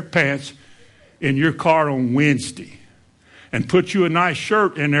pair of pants in your car on Wednesday. And put you a nice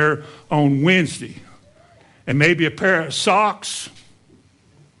shirt in there on Wednesday. And maybe a pair of socks.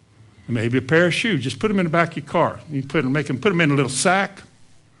 And maybe a pair of shoes. Just put them in the back of your car. You put them in a little sack.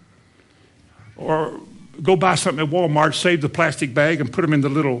 Or go buy something at Walmart, save the plastic bag, and put them in the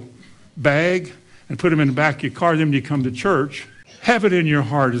little bag. And put them in the back of your car. Then when you come to church, have it in your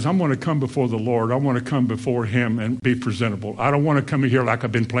heart as I'm going to come before the Lord. I want to come before him and be presentable. I don't want to come in here like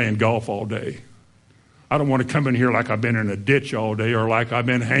I've been playing golf all day. I don't want to come in here like I've been in a ditch all day or like I've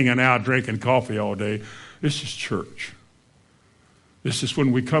been hanging out drinking coffee all day. This is church. This is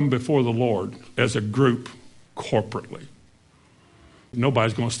when we come before the Lord as a group corporately.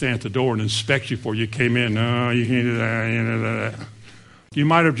 Nobody's going to stand at the door and inspect you before you came in. No, you can't do that. You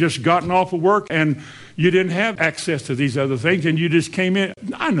might have just gotten off of work and you didn't have access to these other things and you just came in.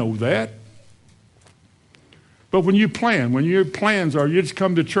 I know that. But when your plans are you just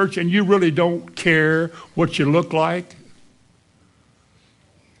come to church and you really don't care what you look like.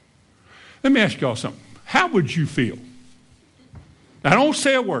 Let me ask y'all something. How would you feel? Now don't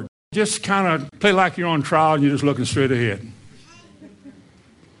say a word. Just kind of play like you're on trial and you're just looking straight ahead.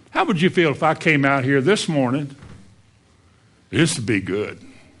 How would you feel if I came out here this morning? This would be good.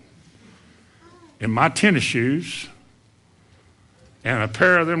 In my tennis shoes and a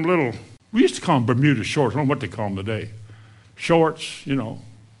pair of them little, we used to call them Bermuda shorts. I don't know what they call them today. Shorts, You know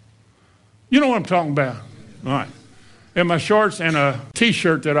what I'm talking about. All right. And my shorts and a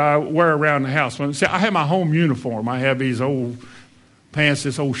T-shirt that I wear around the house. See, I have my home uniform. I have these old pants,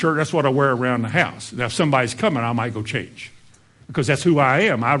 this old shirt. That's what I wear around the house. Now, if somebody's coming, I might go change. Because that's who I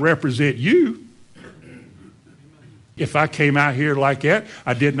am. I represent you. If I came out here like that,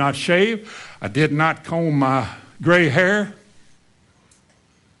 I did not shave, I did not comb my gray hair,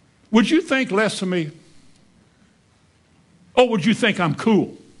 would you think less of me? Or would you think I'm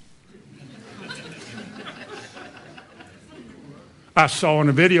cool? I saw in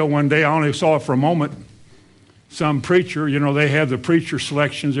a video one day, I only saw it for a moment, some preacher, they have the preacher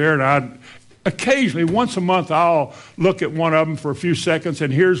selections there, and Occasionally, once a month, I'll look at one of them for a few seconds,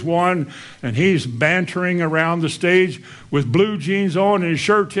 and here's one, and he's bantering around the stage with blue jeans on and his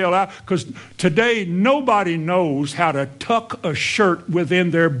shirt tail out, because today nobody knows how to tuck a shirt within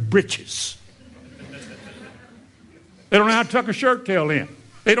their britches. They don't know how to tuck a shirt tail in.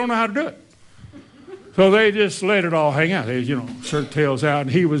 They don't know how to do it. So they just let it all hang out. They, shirt tails out, and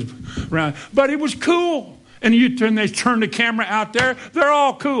he was around. But it was cool. And they turn the camera out there, they're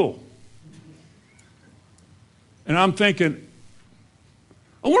all cool. And I'm thinking,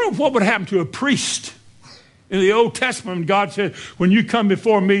 I wonder what would happen to a priest. In the Old Testament, God said, when you come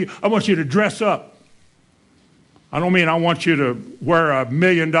before me, I want you to dress up. I don't mean I want you to wear $1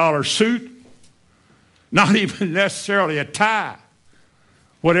 million suit. Not even necessarily a tie.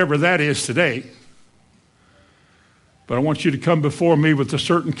 Whatever that is today. But I want you to come before me with a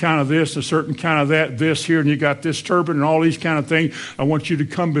certain kind of this, a certain kind of that, this here, and you got this turban and all these kind of things. I want you to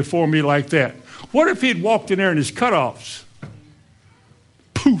come before me like that. What if he'd walked in there in his cutoffs?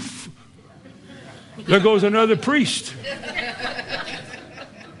 Poof. There goes another priest.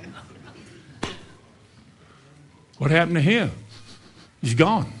 What happened to him? He's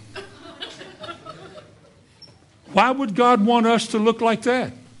gone. Why would God want us to look like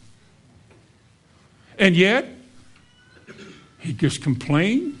that? And yet, he just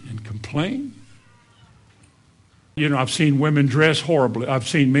complained and complained. I've seen women dress horribly. I've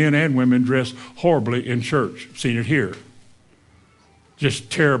seen men and women dress horribly in church. I've seen it here. Just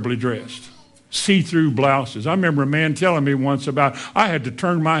terribly dressed. See-through blouses. I remember a man telling me once about, I had to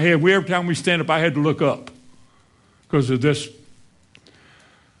turn my head. Every time we stand up, I had to look up. Because of this.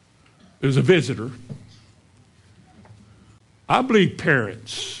 There's a visitor. I believe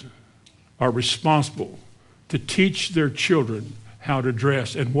parents are responsible to teach their children how to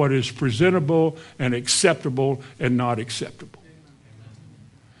dress and what is presentable and acceptable and not acceptable.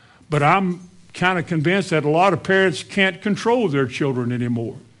 But I'm kind of convinced that a lot of parents can't control their children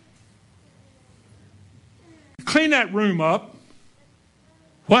anymore. Clean that room up.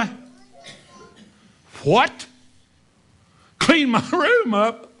 What? What? Clean my room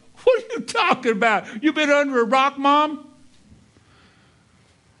up? What are you talking about? You been under a rock, Mom?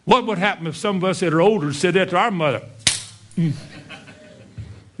 What would happen if some of us that are older said that to our mother? You're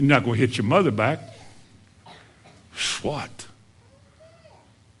not going to hit your mother back. What?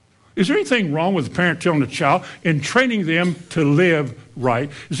 Is there anything wrong with a parent telling a child and training them to live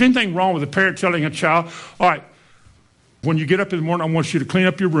right? Is there anything wrong with a parent telling a child, all right, when you get up in the morning, I want you to clean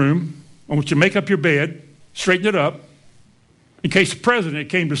up your room. I want you to make up your bed, straighten it up. In case the president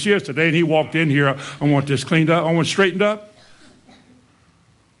came to see us today and he walked in here, I want this cleaned up, I want it straightened up.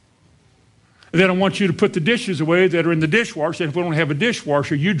 And then I want you to put the dishes away that are in the dishwasher. If we don't have a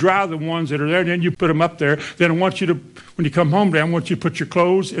dishwasher, you dry the ones that are there, and then you put them up there. Then I want you to, when you come home today, I want you to put your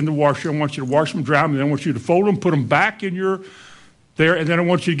clothes in the washer. I want you to wash them, dry them, and then I want you to fold them, put them back in your there, and then I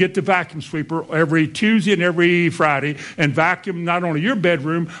want you to get the vacuum sweeper every Tuesday and every Friday and vacuum not only your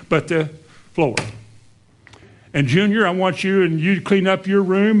bedroom, but the floor. And Junior, I want you, and you clean up your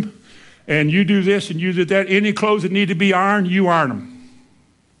room, and you do this and you do that. Any clothes that need to be ironed, you iron them.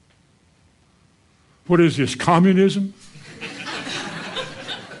 What is this, communism?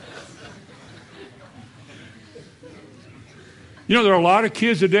 There are a lot of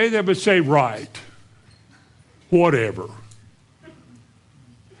kids today that would say, right, whatever.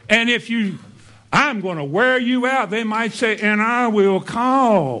 And if I'm going to wear you out, they might say, and I will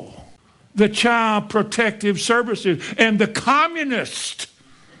call the Child Protective Services, and the communist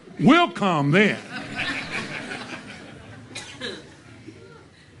will come then.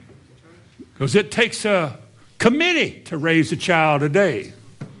 Because it takes a committee to raise a child today.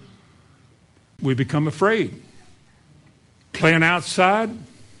 We become afraid. Playing outside,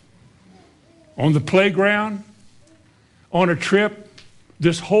 on the playground, on a trip,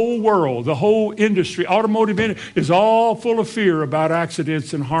 this whole world, the whole industry, automotive industry, is all full of fear about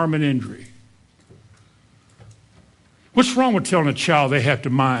accidents and harm and injury. What's wrong with telling a child they have to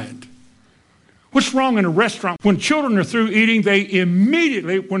mind? What's wrong in a restaurant? When children are through eating, they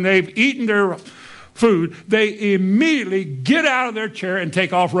immediately, when they've eaten their food, they immediately get out of their chair and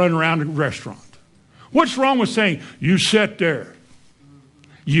take off running around the restaurant. What's wrong with saying, you sit there?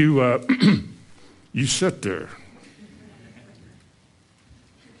 You sit there.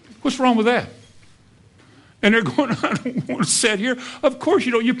 What's wrong with that? And they're going, I don't want to sit here. Of course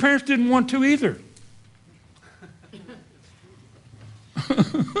you don't. Your parents didn't want to either.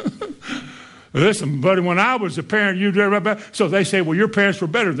 Listen, buddy, when I was a parent, you did. So they say, well, your parents were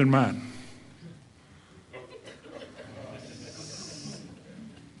better than mine.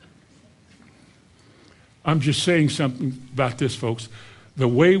 I'm just saying something about this, folks. The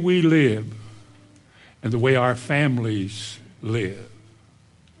way we live and the way our families live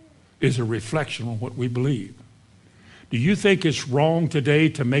is a reflection on what we believe. Do you think it's wrong today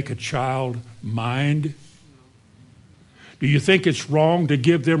to make a child mind? Do you think it's wrong to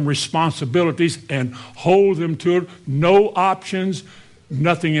give them responsibilities and hold them to it? No options,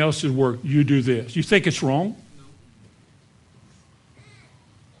 nothing else is work. You do this. You think it's wrong?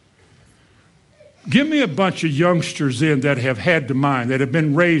 Give me a bunch of youngsters then that have had the mind, that have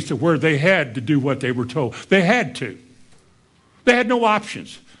been raised to where they had to do what they were told. They had to. They had no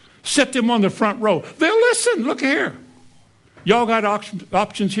options. Set them on the front row. They'll listen. Look here. Y'all got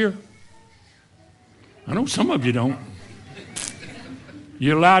options here? I know some of you don't.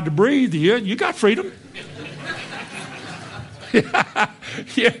 You're allowed to breathe. You got freedom.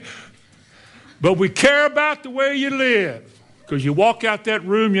 Yeah. But we care about the way you live. Because you walk out that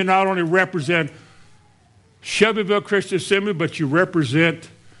room, you not only represent Shelbyville Christian Assembly, but you represent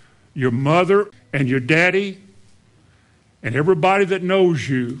your mother and your daddy and everybody that knows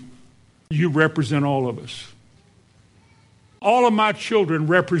you. You represent all of us. All of my children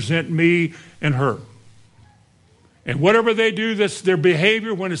represent me and her. And whatever they do, that's their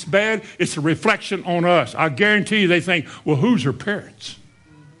behavior. When it's bad, it's a reflection on us. I guarantee you they think, well, who's her parents?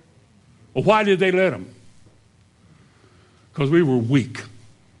 Well, why did they let them? Because we were weak.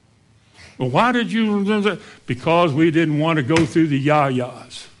 Well, why did you? Because we didn't want to go through the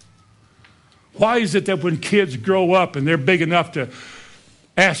yah-yahs. Why is it that when kids grow up and they're big enough to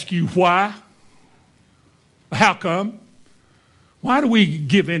ask you why? How come? Why do we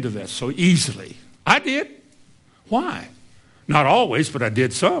give into that so easily? I did. Why? Not always, but I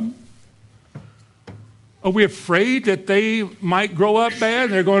did some. Are we afraid that they might grow up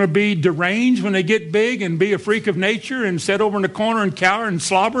bad? They're going to be deranged when they get big and be a freak of nature and sit over in the corner and cower and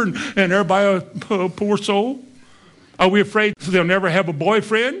slobber and everybody a poor soul? Are we afraid they'll never have a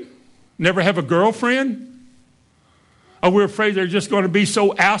boyfriend? Never have a girlfriend? Are we afraid they're just going to be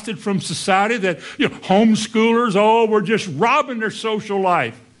so ousted from society that, homeschoolers, we're just robbing their social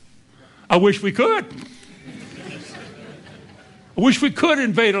life? I wish we could. I wish we could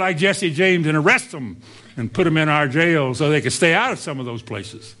invade it like Jesse James and arrest them and put them in our jail so they could stay out of some of those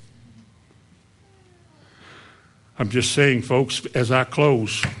places. I'm just saying, folks, as I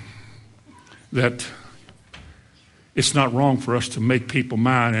close, that it's not wrong for us to make people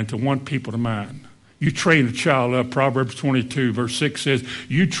mind and to want people to mind. You train a child up. Proverbs 22, verse 6 says,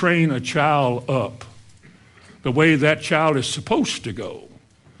 you train a child up the way that child is supposed to go.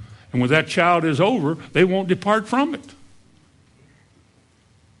 And when that child is over, they won't depart from it.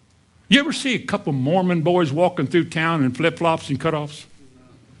 You ever see a couple Mormon boys walking through town in flip-flops and cutoffs?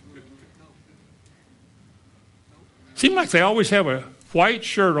 Seems like they always have a white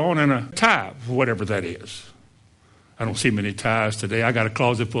shirt on and a tie, whatever that is. I don't see many ties today. I got a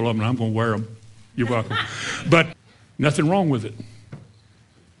closet full of them, and I'm going to wear them. You're welcome. But nothing wrong with it.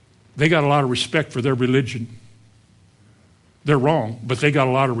 They got a lot of respect for their religion. They're wrong, but they got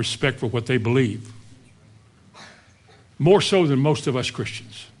a lot of respect for what they believe. More so than most of us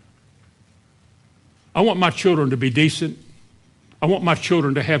Christians. I want my children to be decent. I want my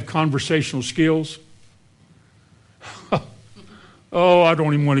children to have conversational skills. I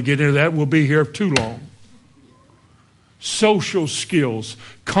don't even want to get into that. We'll be here too long. Social skills,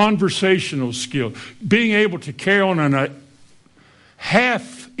 conversational skills, being able to carry on a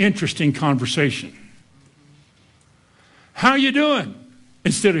half interesting conversation. How are you doing?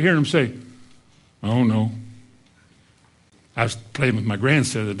 Instead of hearing them say, I don't know. I was playing with my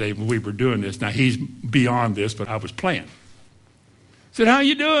grandson the other day when we were doing this. Now, he's beyond this, but I was playing. I said, how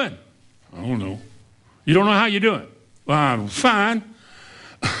you doing? I don't know. You don't know how you're doing? Well, I'm fine.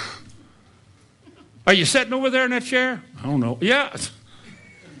 Are you sitting over there in that chair? I don't know. Yeah.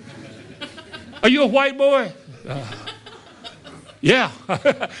 Are you a white boy? Yeah.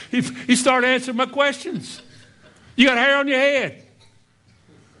 He started answering my questions. You got hair on your head.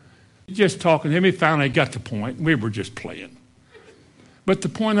 Just talking to him, he finally got the point. We were just playing. But the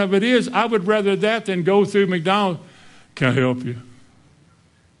point of it is, I would rather that than go through McDonald's. Can I help you?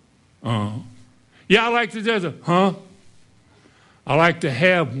 Yeah, I like to do that. I like to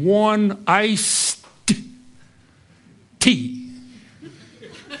have one iced tea.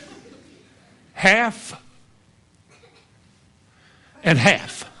 Half and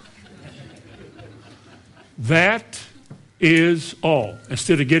half. That is all.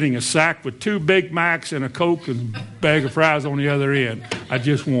 Instead of getting a sack with 2 Big Macs and a Coke and a bag of fries on the other end, I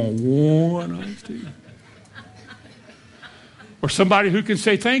just want one iced tea. Or somebody who can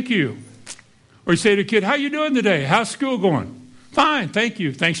say thank you. Or you say to a kid, how you doing today? How's school going? Fine, thank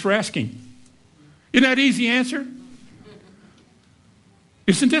you. Thanks for asking. Isn't that easy answer?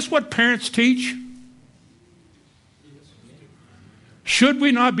 Isn't this what parents teach? Should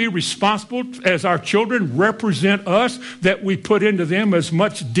we not be responsible as our children represent us, that we put into them as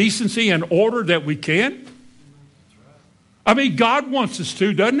much decency and order that we can? I mean, God wants us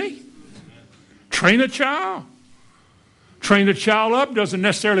to, doesn't he? Train a child. Train a child up doesn't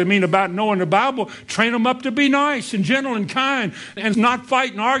necessarily mean about knowing the Bible. Train them up to be nice and gentle and kind and not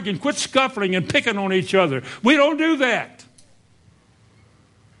fight and argue and quit scuffling and picking on each other. We don't do that.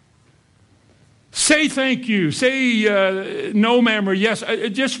 Say thank you. Say no, ma'am, or yes.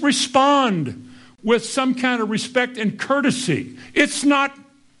 Just respond with some kind of respect and courtesy. It's not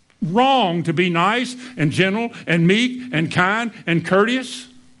wrong to be nice and gentle and meek and kind and courteous.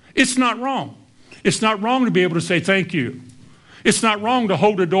 It's not wrong. It's not wrong to be able to say thank you. It's not wrong to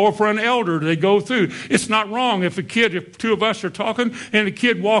hold the door for an elder they go through. It's not wrong if two of us are talking and a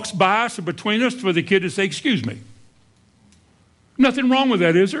kid walks by us or between us for the kid to say, excuse me. Nothing wrong with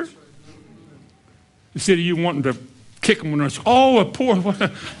that, is there? Instead of you wanting to kick them when it's, oh, a poor,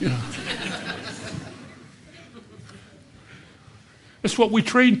 you know. That's what we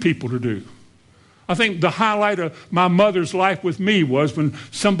train people to do. I think the highlight of my mother's life with me was when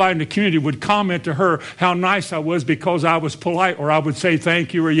somebody in the community would comment to her how nice I was because I was polite, or I would say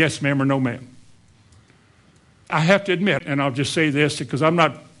thank you or yes ma'am or no ma'am. I have to admit, and I'll just say this because I'm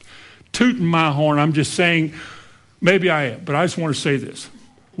not tooting my horn, I'm just saying, maybe I am, but I just want to say this.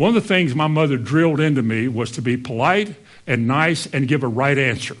 One of the things my mother drilled into me was to be polite and nice and give a right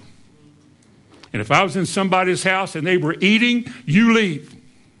answer. And if I was in somebody's house and they were eating, you leave.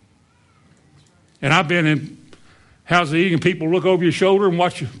 And I've been in houses eating and people look over your shoulder and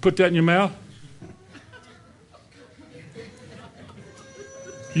watch you put that in your mouth.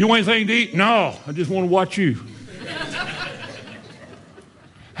 You want anything to eat? No, I just want to watch you.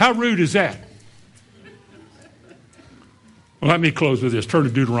 How rude is that? Well, let me close with this. Turn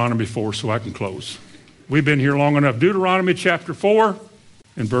to Deuteronomy 4 so I can close. We've been here long enough. Deuteronomy chapter 4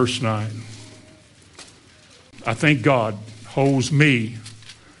 and verse 9. I think God holds me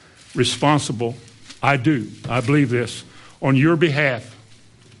responsible. I do. I believe this. On your behalf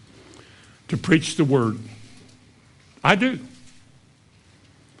to preach the word. I do.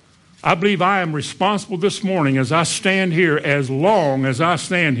 I believe I am responsible this morning as I stand here, as long as I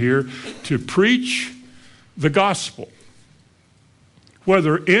stand here, to preach the gospel.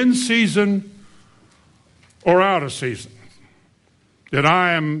 Whether in season or out of season. That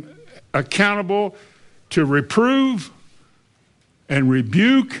I am accountable to reprove and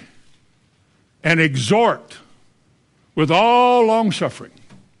rebuke and exhort with all long-suffering.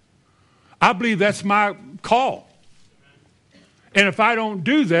 I believe that's my call. And if I don't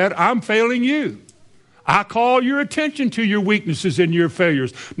do that, I'm failing you. I call your attention to your weaknesses and your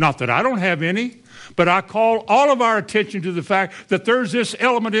failures. Not that I don't have any, but I call all of our attention to the fact that there's this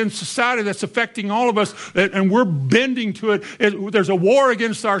element in society that's affecting all of us, and we're bending to it. There's a war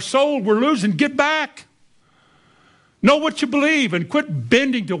against our soul. We're losing. Get back. Know what you believe and quit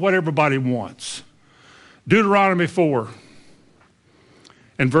bending to what everybody wants. Deuteronomy 4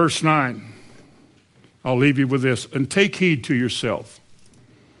 and verse 9. I'll leave you with this. And take heed to yourself.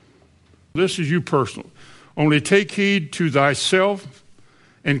 This is you personal. Only take heed to thyself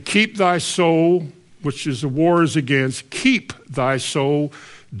and keep thy soul, which is the war is against, keep thy soul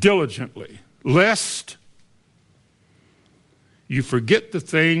diligently, lest you forget the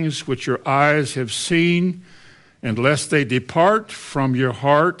things which your eyes have seen, and lest they depart from your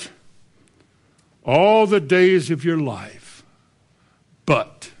heart all the days of your life.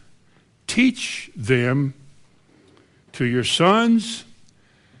 But teach them to your sons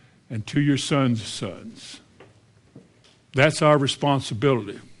and to your sons' sons. That's our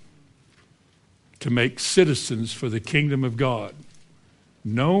responsibility, to make citizens for the kingdom of God,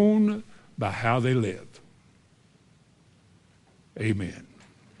 known by how they live. Amen.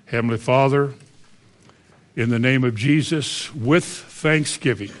 Heavenly Father, in the name of Jesus, with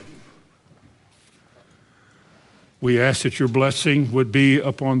thanksgiving, we ask that your blessing would be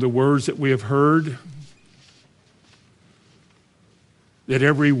upon the words that we have heard, that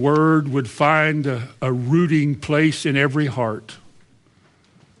every word would find a rooting place in every heart,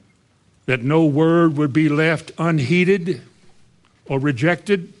 that no word would be left unheeded or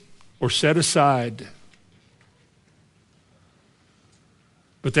rejected or set aside,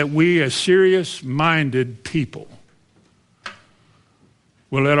 but that we as serious-minded people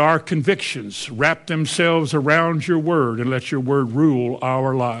will let our convictions wrap themselves around your word and let your word rule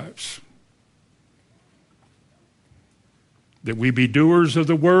our lives. That we be doers of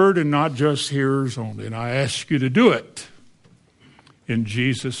the word and not just hearers only. And I ask you to do it in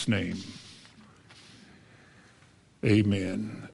Jesus' name. Amen.